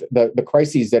deal with the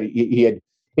crises that he had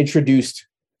introduced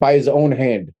by his own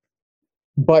hand.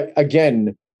 But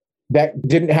again, that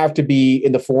didn't have to be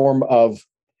in the form of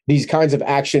these kinds of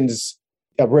actions,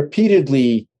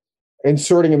 repeatedly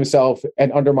inserting himself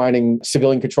and undermining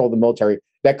civilian control of the military.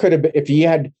 That could have been, if he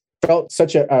had felt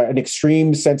such an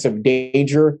extreme sense of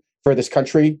danger for this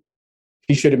country,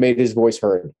 he should have made his voice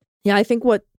heard. Yeah, I think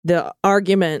what the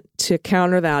argument to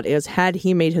counter that is, had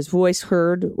he made his voice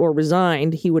heard or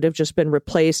resigned, he would have just been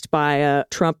replaced by a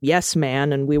Trump yes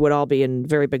man, and we would all be in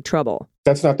very big trouble.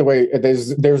 That's not the way.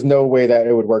 There's no way that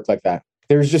it would work like that.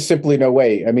 There's just simply no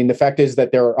way. I mean, the fact is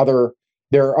that there are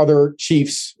other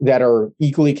chiefs that are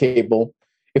equally capable.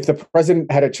 If the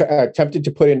president had attempted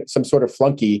to put in some sort of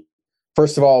flunky,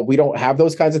 first of all, we don't have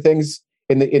those kinds of things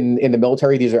in the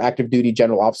military. These are active duty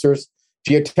general officers. If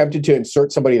he attempted to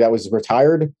insert somebody that was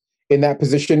retired in that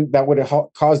position, that would have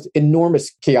caused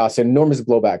enormous chaos and enormous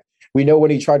blowback. We know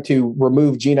when he tried to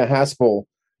remove Gina Haspel,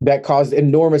 that caused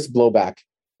enormous blowback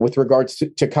with regards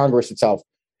to Congress itself.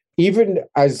 Even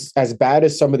as bad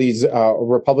as some of these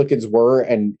Republicans were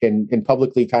and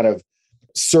publicly kind of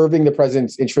serving the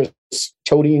president's interests,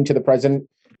 toadying to the president,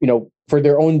 for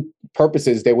their own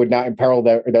purposes, they would not imperil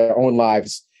their own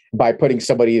lives by putting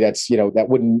somebody that's,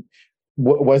 that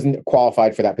wasn't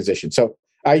qualified for that position. So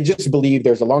I just believe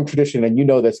there's a long tradition, and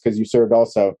this because you served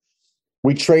also.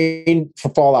 We train for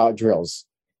fallout drills.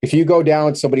 If you go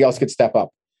down, somebody else could step up.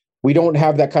 We don't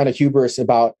have that kind of hubris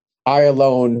about I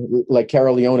alone, like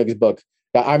Carol Leonig's book,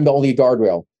 that I'm the only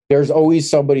guardrail. There's always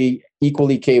somebody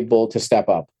equally capable to step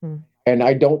up. And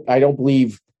I don't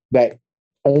believe that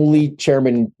only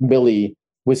Chairman Milley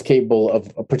was capable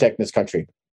of protecting this country.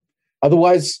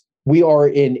 Otherwise, we are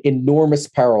in enormous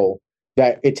peril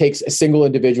that it takes a single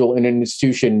individual in an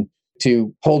institution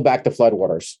to hold back the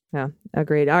floodwaters. Yeah,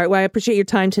 agreed. All right. Well, I appreciate your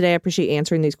time today. I appreciate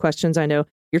answering these questions. I know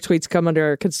your tweets come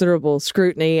under considerable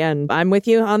scrutiny, and I'm with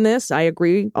you on this. I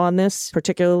agree on this,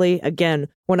 particularly, again,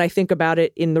 when I think about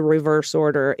it in the reverse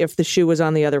order, if the shoe was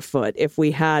on the other foot, if we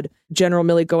had General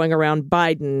Milley going around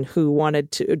Biden, who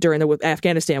wanted to, during the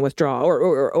Afghanistan withdrawal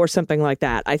or something like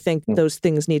that, I think those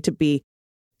things need to be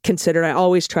considered. I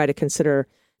always try to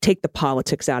take the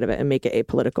politics out of it and make it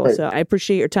apolitical. Right. So I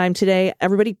appreciate your time today.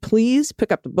 Everybody, please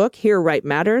pick up the book, Here Right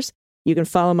Matters. You can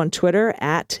follow him on Twitter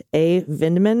at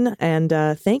 @Vindman. And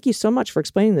thank you so much for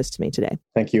explaining this to me today.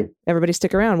 Thank you. Everybody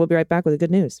stick around. We'll be right back with the good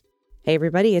news. Hey,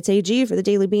 everybody. It's AG for the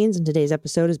Daily Beans. And today's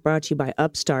episode is brought to you by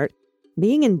Upstart.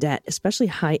 Being in debt, especially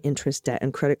high interest debt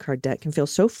and credit card debt, can feel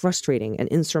so frustrating and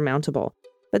insurmountable.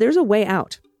 But there's a way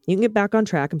out. You can get back on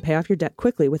track and pay off your debt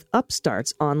quickly with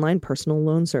Upstart's online personal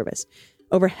loan service.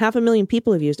 Over 500,000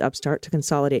 people have used Upstart to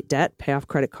consolidate debt, pay off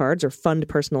credit cards, or fund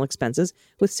personal expenses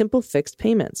with simple fixed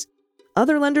payments.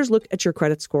 Other lenders look at your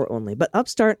credit score only, but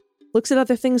Upstart looks at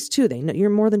other things too. They know you're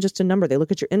more than just a number. They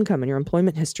look at your income and your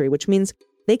employment history, which means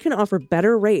they can offer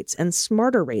better rates and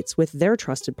smarter rates with their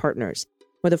trusted partners.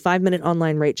 With a 5-minute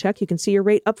online rate check, you can see your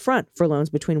rate up front for loans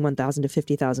between $1,000 to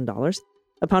 $50,000.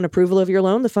 Upon approval of your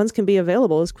loan, the funds can be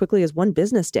available as quickly as one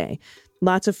business day.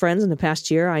 Lots of friends in the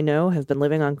past year I know have been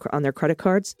living on their credit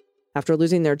cards after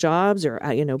losing their jobs or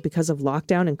because of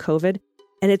lockdown and COVID.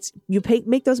 And it's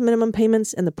make those minimum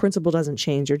payments and the principal doesn't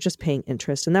change. You're just paying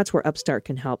interest. And that's where Upstart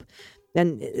can help.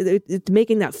 And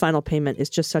making that final payment is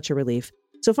just such a relief.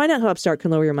 So find out how Upstart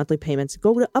can lower your monthly payments.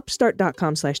 Go to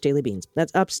upstart.com/dailybeans.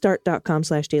 That's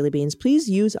upstart.com/dailybeans. Please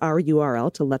use our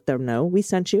URL to let them know we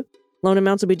sent you. Loan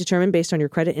amounts will be determined based on your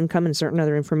credit, income, and certain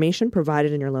other information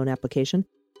provided in your loan application.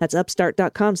 That's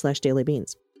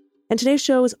upstart.com/dailybeans. And today's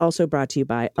show is also brought to you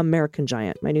by American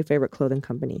Giant, my new favorite clothing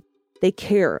company. They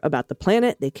care about the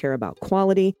planet. They care about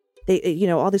quality.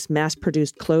 All this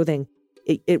mass-produced clothing,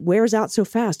 it wears out so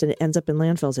fast and it ends up in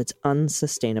landfills. It's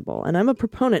unsustainable. And I'm a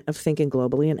proponent of thinking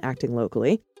globally and acting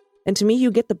locally. And to me,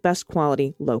 you get the best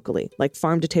quality locally, like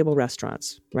farm-to-table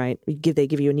restaurants, right? They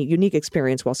give you a unique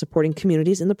experience while supporting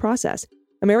communities in the process.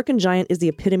 American Giant is the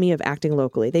epitome of acting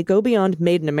locally. They go beyond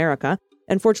made in America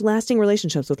and forge lasting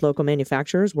relationships with local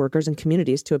manufacturers, workers, and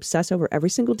communities to obsess over every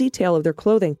single detail of their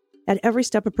clothing at every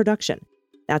step of production.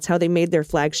 That's how they made their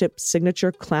flagship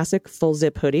signature classic full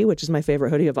zip hoodie, which is my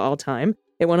favorite hoodie of all time.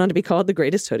 It went on to be called the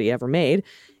greatest hoodie ever made.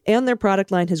 And their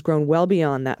product line has grown well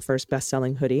beyond that first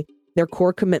best-selling hoodie. Their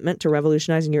core commitment to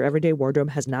revolutionizing your everyday wardrobe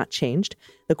has not changed.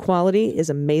 The quality is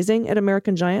amazing at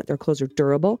American Giant. Their clothes are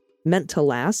durable, meant to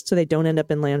last, so they don't end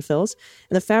up in landfills.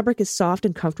 And the fabric is soft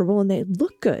and comfortable, and they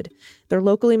look good. Their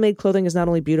locally made clothing is not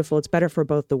only beautiful, it's better for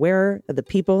both the wearer, the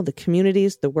people, the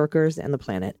communities, the workers, and the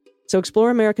planet. So explore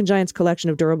American Giant's collection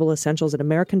of durable essentials at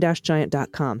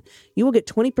american-giant.com. You will get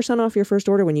 20% off your first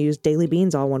order when you use Daily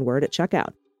Beans, all one word, at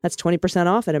checkout. That's 20%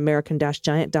 off at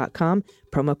american-giant.com,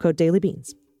 promo code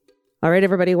DailyBeans. All right,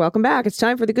 everybody, welcome back. It's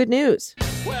time for the good news.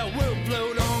 Well, we'll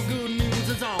float on, good news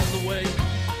is on the way.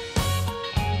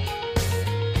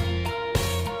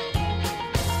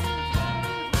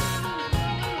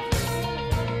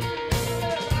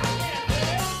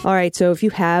 All right, so if you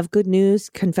have good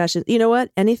news, confessions, you know what?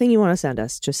 Anything you want to send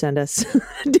us, just send us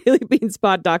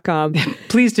dailybeanspod.com.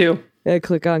 Please do.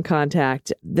 Click on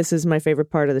contact. This is my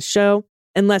favorite part of the show.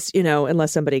 Unless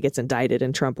somebody gets indicted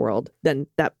in Trump world, then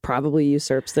that probably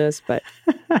usurps this, but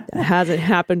it hasn't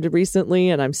happened recently.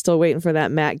 And I'm still waiting for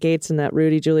that Matt Gaetz and that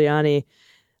Rudy Giuliani.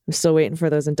 I'm still waiting for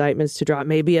those indictments to drop.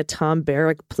 Maybe a Tom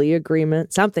Barrack plea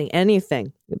agreement, something,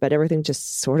 anything. But everything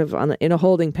just sort of in a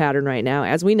holding pattern right now.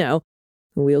 As we know,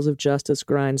 the wheels of justice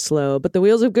grind slow, but the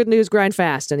wheels of good news grind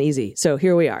fast and easy. So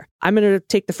here we are. I'm going to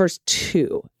take the first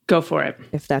two. Go for it.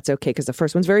 If that's okay, because the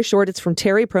first one's very short. It's from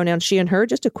Terry, pronouns she and her.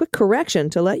 Just a quick correction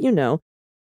to let you know.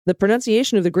 The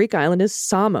pronunciation of the Greek island is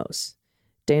Samos.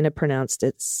 Dana pronounced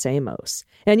it Samos.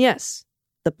 And yes,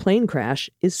 the plane crash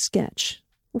is sketch.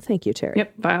 Well, thank you, Terry.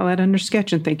 Yep, Violet under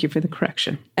sketch, and thank you for the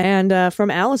correction. And from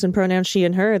Allison, pronouns she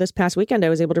and her, this past weekend I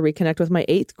was able to reconnect with my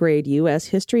 8th grade U.S.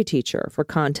 history teacher. For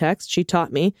context, she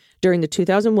taught me during the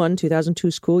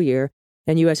 2001-2002 school year,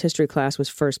 and U.S. history class was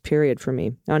first period for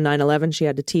me. On 9/11, she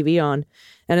had the TV on,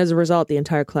 and as a result, the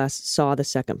entire class saw the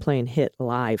second plane hit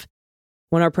live.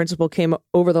 When our principal came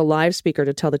over the live speaker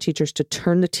to tell the teachers to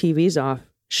turn the TVs off,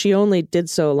 she only did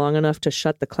so long enough to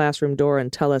shut the classroom door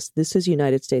and tell us, this is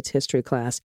United States history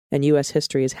class, and U.S.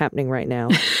 history is happening right now.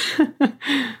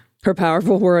 Her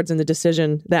powerful words and the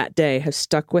decision that day have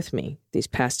stuck with me these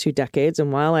past 2 decades,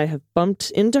 and while I have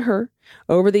bumped into her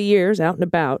over the years out and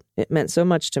about, it meant so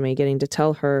much to me getting to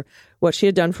tell her what she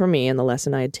had done for me and the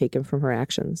lesson I had taken from her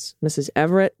actions. Mrs.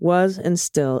 Everett was and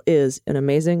still is an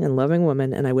amazing and loving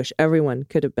woman, and I wish everyone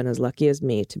could have been as lucky as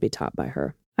me to be taught by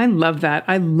her. I love that.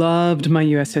 I loved my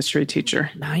U.S. history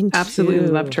teacher. Mine too. Absolutely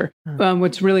loved her.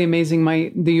 What's really amazing,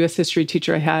 the U.S. history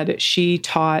teacher I had, she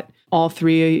taught all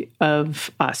 3 of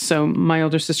us. So my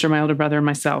older sister, my older brother, and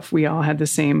myself, we all had the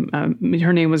same.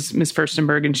 Her name was Miss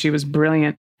Furstenberg, and she was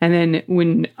brilliant. And then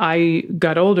when I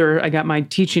got older, I got my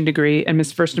teaching degree, and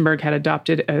Miss Furstenberg had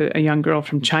adopted a young girl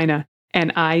from China,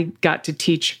 and I got to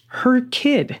teach her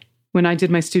kid when I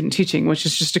did my student teaching, which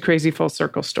is just a crazy full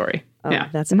circle story. Oh, yeah,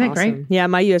 that's Isn't awesome. that great? Yeah,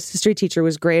 my U.S. history teacher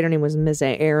was great. Her name was Ms.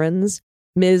 Aarons.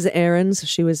 Ms. Aarons.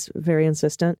 She was very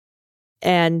insistent.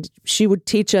 And she would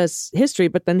teach us history,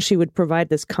 but then she would provide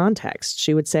this context.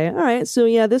 She would say, all right, so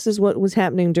yeah, this is what was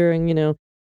happening during,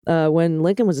 when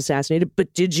Lincoln was assassinated.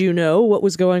 But did you know what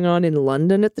was going on in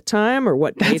London at the time, or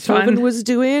what Beethoven was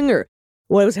doing, or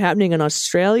what was happening in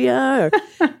Australia?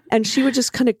 And she would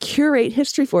just kind of curate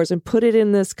history for us and put it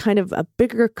in this kind of a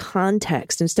bigger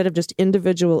context instead of just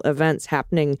individual events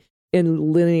happening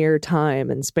in linear time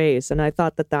and space. And I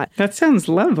thought that sounds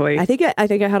lovely. I think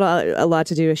I had a lot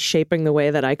to do with shaping the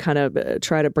way that I kind of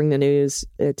try to bring the news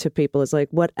to people. Is like,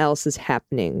 what else is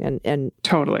happening, and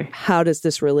totally, how does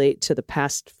this relate to the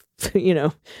past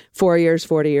 4 years,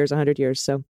 40 years, 100 years?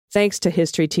 So thanks to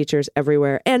history teachers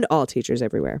everywhere and all teachers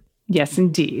everywhere. Yes,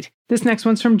 indeed. This next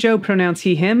one's from Joe, pronouns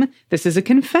he, him. This is a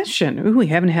confession. Ooh, we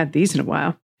haven't had these in a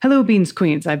while. Hello, Beans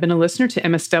Queens. I've been a listener to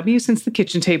MSW since the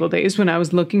kitchen table days when I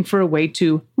was looking for a way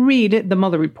to read the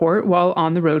Mueller report while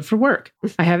on the road for work.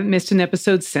 I haven't missed an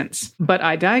episode since, but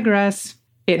I digress.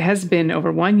 It has been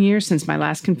over 1 year since my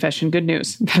last confession. Good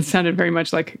news. That sounded very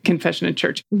much like a confession in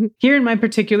church. Here in my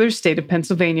particular state of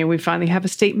Pennsylvania, we finally have a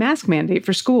state mask mandate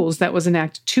for schools that was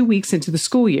enacted 2 weeks into the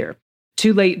school year.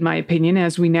 Too late, in my opinion,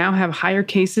 as we now have higher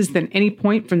cases than any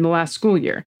point from the last school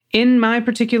year. In my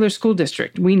particular school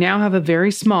district, we now have a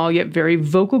very small yet very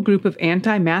vocal group of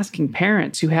anti-masking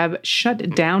parents who have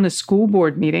shut down a school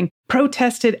board meeting,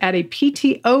 protested at a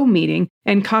PTO meeting,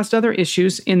 and caused other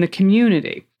issues in the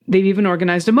community. They've even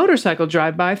organized a motorcycle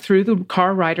drive-by through the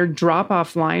car rider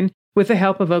drop-off line with the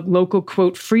help of a local,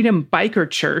 quote, Freedom Biker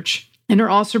Church, and are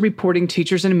also reporting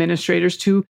teachers and administrators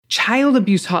to child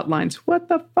abuse hotlines. What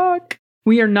the fuck?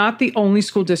 We are not the only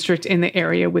school district in the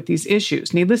area with these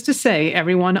issues. Needless to say,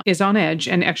 everyone is on edge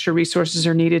and extra resources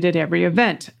are needed at every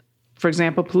event. For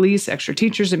example, police, extra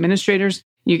teachers, administrators.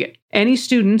 You get any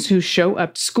students who show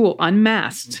up to school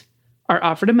unmasked are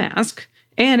offered a mask,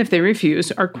 and if they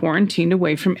refuse, are quarantined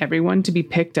away from everyone to be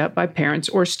picked up by parents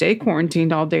or stay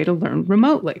quarantined all day to learn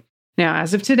remotely. Now,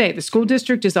 as of today, the school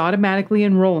district is automatically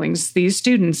enrolling these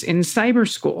students in cyber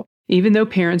school. Even though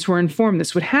parents were informed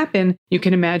this would happen, you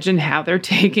can imagine how they're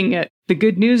taking it. The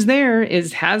good news there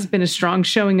has been a strong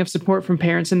showing of support from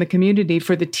parents in the community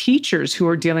for the teachers who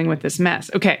are dealing with this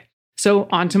mess. Okay, so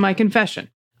on to my confession.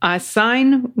 A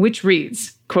sign which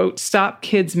reads, quote, "Stop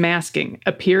kids masking,"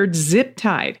 appeared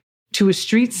zip-tied to a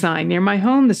street sign near my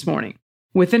home this morning.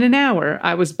 Within an hour,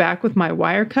 I was back with my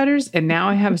wire cutters, and now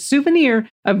I have a souvenir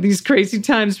of these crazy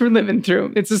times we're living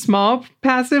through. It's a small,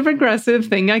 passive-aggressive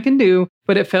thing I can do,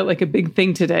 but it felt like a big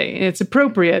thing today. And it's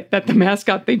appropriate that the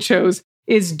mascot they chose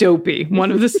is Dopey,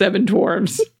 one of the 7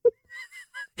 dwarves.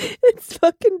 It's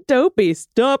fucking Dopey.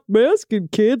 Stop masking,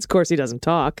 kids. Of course, he doesn't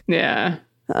talk. Yeah.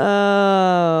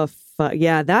 Oh, fuck.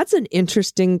 Yeah, that's going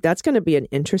to be an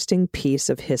interesting piece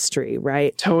of history,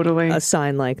 right? Totally. A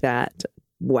sign like that.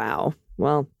 Wow.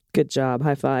 Well, good job.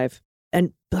 High five.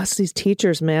 And bless these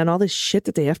teachers, man. All this shit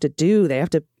that they have to do.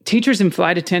 Teachers and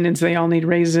flight attendants, they all need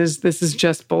raises. This is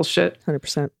just bullshit.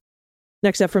 100%.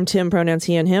 Next up from Tim, pronouns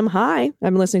he and him. Hi, I've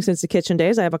been listening since the kitchen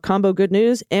days. I have a combo good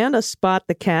news and a spot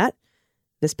the cat.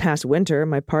 This past winter,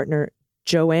 my partner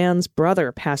Joanne's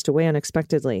brother passed away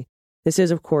unexpectedly. This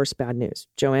is, of course, bad news.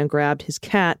 Joanne grabbed his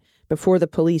cat before the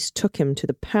police took him to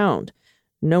the pound.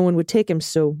 No one would take him,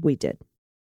 so we did.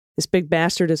 This big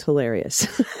bastard is hilarious.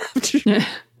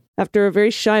 After a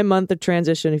very shy month of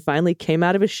transition, he finally came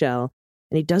out of his shell,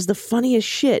 and he does the funniest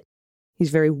shit. He's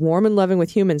very warm and loving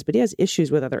with humans, but he has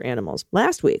issues with other animals.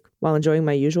 Last week, while enjoying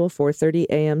my usual 4:30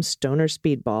 a.m. stoner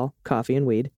speedball, coffee and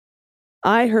weed,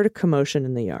 I heard a commotion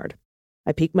in the yard.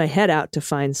 I peeked my head out to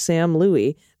find Sam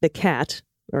Louie, the cat,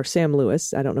 or Sam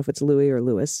Lewis, I don't know if it's Louie or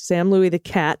Lewis, Sam Louie the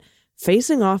cat,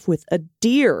 facing off with a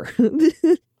deer.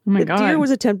 Oh my God. The deer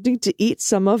was attempting to eat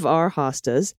some of our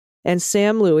hostas, and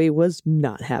Sam Louie was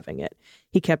not having it.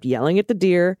 He kept yelling at the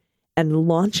deer and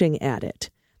launching at it,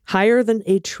 higher than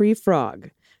a tree frog.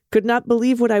 Could not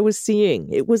believe what I was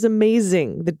seeing. It was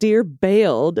amazing. The deer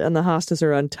bailed, and the hostas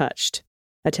are untouched.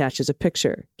 Attaches a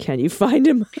picture. Can you find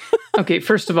him? Okay,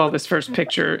 first of all, this first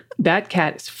picture, that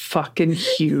cat is fucking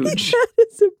huge. That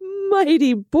is a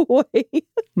mighty boy.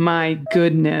 My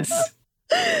goodness.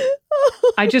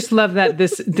 I just love that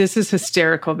this is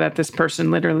hysterical that this person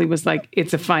literally was like,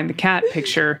 it's a find the cat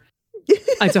picture.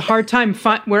 It's a hard time.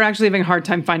 We're actually having a hard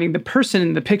time finding the person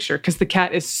in the picture because the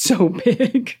cat is so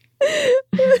big.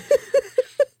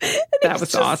 That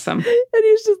was awesome. And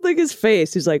he's just like his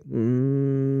face. He's like,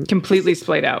 completely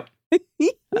splayed out.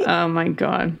 Oh my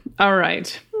God. All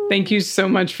right. Thank you so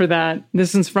much for that.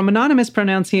 This is from Anonymous,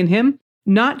 pronouns he and him.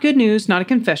 Not good news, not a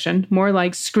confession, more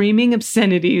like screaming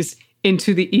obscenities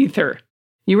into the ether.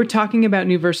 You were talking about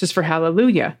new verses for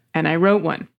Hallelujah, and I wrote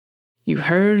one. You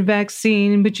heard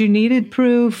vaccine, but you needed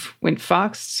proof. Went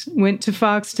to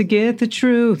Fox to get the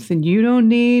truth, and you don't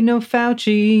need no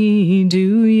Fauci,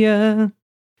 do ya?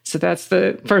 So that's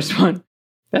the first one.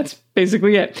 That's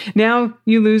basically it. Now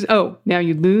you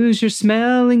lose your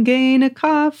smell and gain a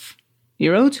cough.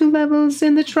 Your O2 levels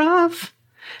in the trough.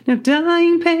 Now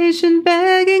dying patient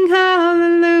begging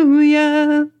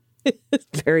hallelujah.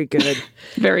 Very good.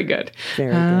 Very good.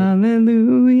 Very good.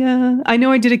 Hallelujah. I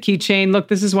know I did a keychain. Look,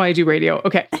 this is why I do radio.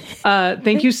 Okay.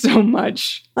 Thank you so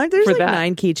much. There's for like that.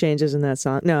 9 key changes in that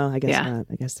song. No, I guess not.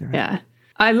 I guess they're right. Yeah.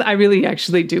 I really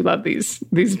actually do love these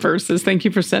verses. Thank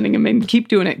you for sending them in. Keep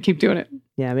doing it. Keep doing it.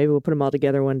 Yeah, maybe we'll put them all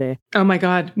together one day. Oh my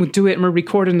God, we'll do it and we'll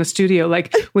record in the studio,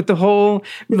 like with the whole,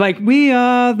 like, we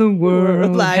are the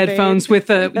world Live headphones Aid.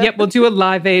 with we'll do a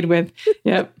Live Aid with,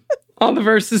 all the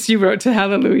verses you wrote to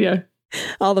Hallelujah.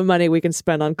 All the money we can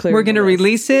spend on clearing. We're going to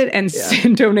release it and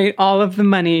donate all of the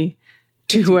money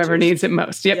to whoever teachers. needs it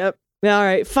most. Yep. All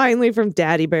right. Finally, from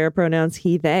Daddy Bear, pronouns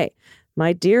he, they.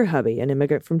 My dear hubby, an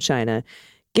immigrant from China,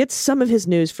 gets some of his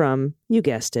news from, you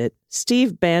guessed it,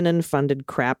 Steve Bannon-funded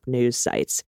crap news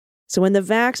sites. So when the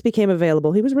vax became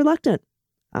available, he was reluctant.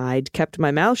 I'd kept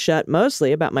my mouth shut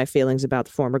mostly about my feelings about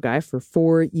the former guy for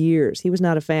 4 years. He was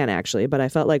not a fan, actually, but I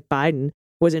felt like Biden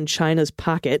was in China's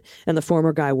pocket and the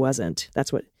former guy wasn't.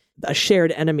 That's what a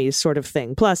shared enemies sort of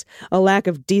thing. Plus, a lack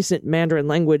of decent Mandarin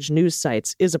language news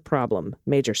sites is a problem.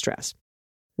 Major stress.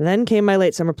 Then came my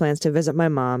late summer plans to visit my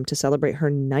mom to celebrate her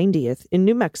 90th in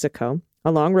New Mexico,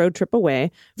 a long road trip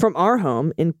away from our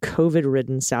home in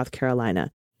COVID-ridden South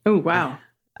Carolina. Oh, wow.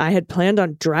 I had planned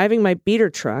on driving my beater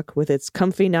truck with its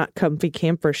comfy, not comfy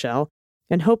camper shell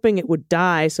and hoping it would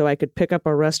die so I could pick up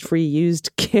a rust-free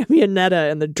used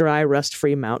camionetta in the dry,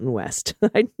 rust-free Mountain West.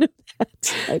 I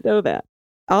know that.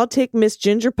 I'll take Miss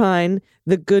Ginger Pine,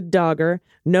 the good dogger.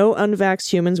 No unvaxxed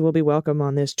humans will be welcome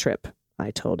on this trip,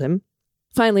 I told him.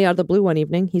 Finally, out of the blue one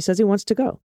evening, he says he wants to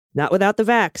go. Not without the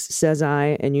vax, says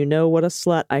I, and you know what a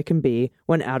slut I can be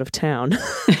when out of town.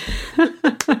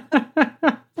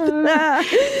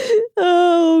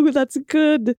 Oh, that's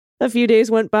good. A few days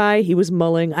went by. He was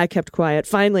mulling. I kept quiet.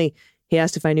 Finally, he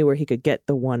asked if I knew where he could get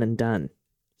the one and done.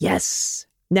 Yes.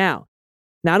 Now,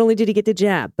 not only did he get the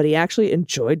jab, but he actually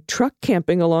enjoyed truck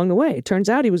camping along the way. Turns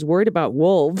out he was worried about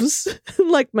wolves,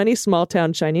 like many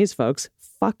small-town Chinese folks,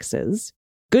 foxes.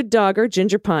 Good dogger,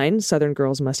 Ginger Pine, Southern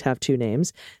girls must have 2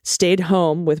 names, stayed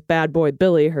home with bad boy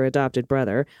Billy, her adopted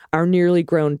brother, our nearly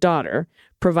grown daughter,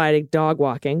 providing dog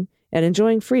walking and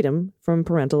enjoying freedom from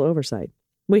parental oversight.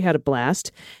 We had a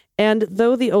blast, and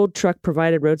though the old truck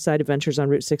provided roadside adventures on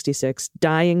Route 66,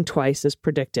 dying twice as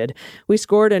predicted, we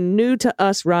scored a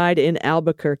new-to-us ride in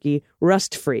Albuquerque,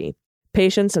 rust-free.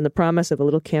 Patience and the promise of a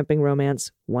little camping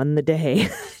romance won the day.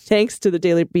 Thanks to the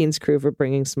Daily Beans crew for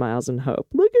bringing smiles and hope.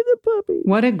 Look at the puppy.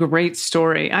 What a great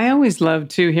story. I always love,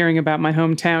 too, hearing about my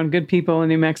hometown, good people in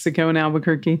New Mexico and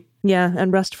Albuquerque. Yeah,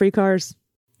 and rust-free cars.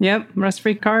 Yep,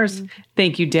 rust-free cars.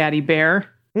 Thank you, Daddy Bear.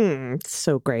 It's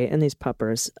so great. And these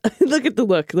puppers. Look at the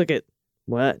look. Look at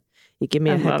what? You give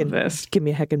me a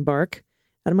heckin' bark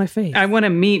out of my face. I want to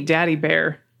meet Daddy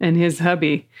Bear and his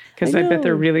hubby because I bet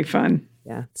they're really fun.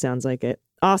 Yeah, sounds like it.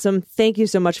 Awesome. Thank you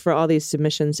so much for all these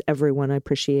submissions, everyone. I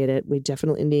appreciate it. We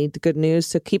definitely need the good news,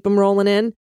 so keep them rolling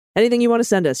in. Anything you want to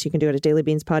send us, you can do it at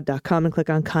dailybeanspod.com and click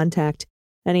on Contact.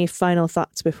 Any final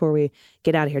thoughts before we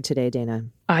get out of here today, Dana?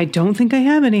 I don't think I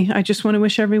have any. I just want to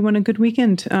wish everyone a good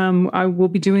weekend. I will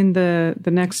be doing the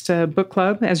next book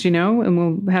club, as you know, and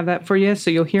we'll have that for you. So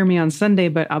you'll hear me on Sunday,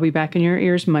 but I'll be back in your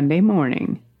ears Monday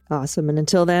morning. Awesome. And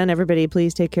until then, everybody,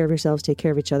 please take care of yourselves, take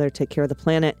care of each other, take care of the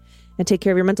planet, and take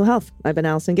care of your mental health. I've been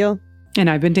Allison Gill. And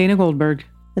I've been Dana Goldberg.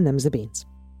 And them's the beans.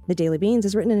 The Daily Beans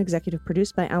is written and executive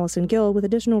produced by Allison Gill with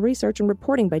additional research and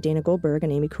reporting by Dana Goldberg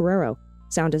and Amy Carrero.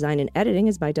 Sound design and editing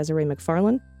is by Desiree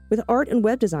McFarlane, with art and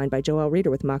web design by Joelle Reeder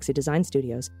with Moxie Design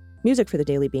Studios. Music for The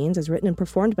Daily Beans is written and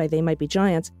performed by They Might Be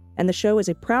Giants, and the show is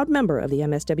a proud member of the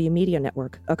MSW Media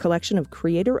Network, a collection of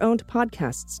creator-owned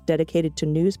podcasts dedicated to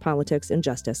news, politics, and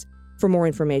justice. For more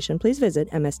information, please visit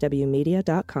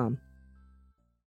mswmedia.com.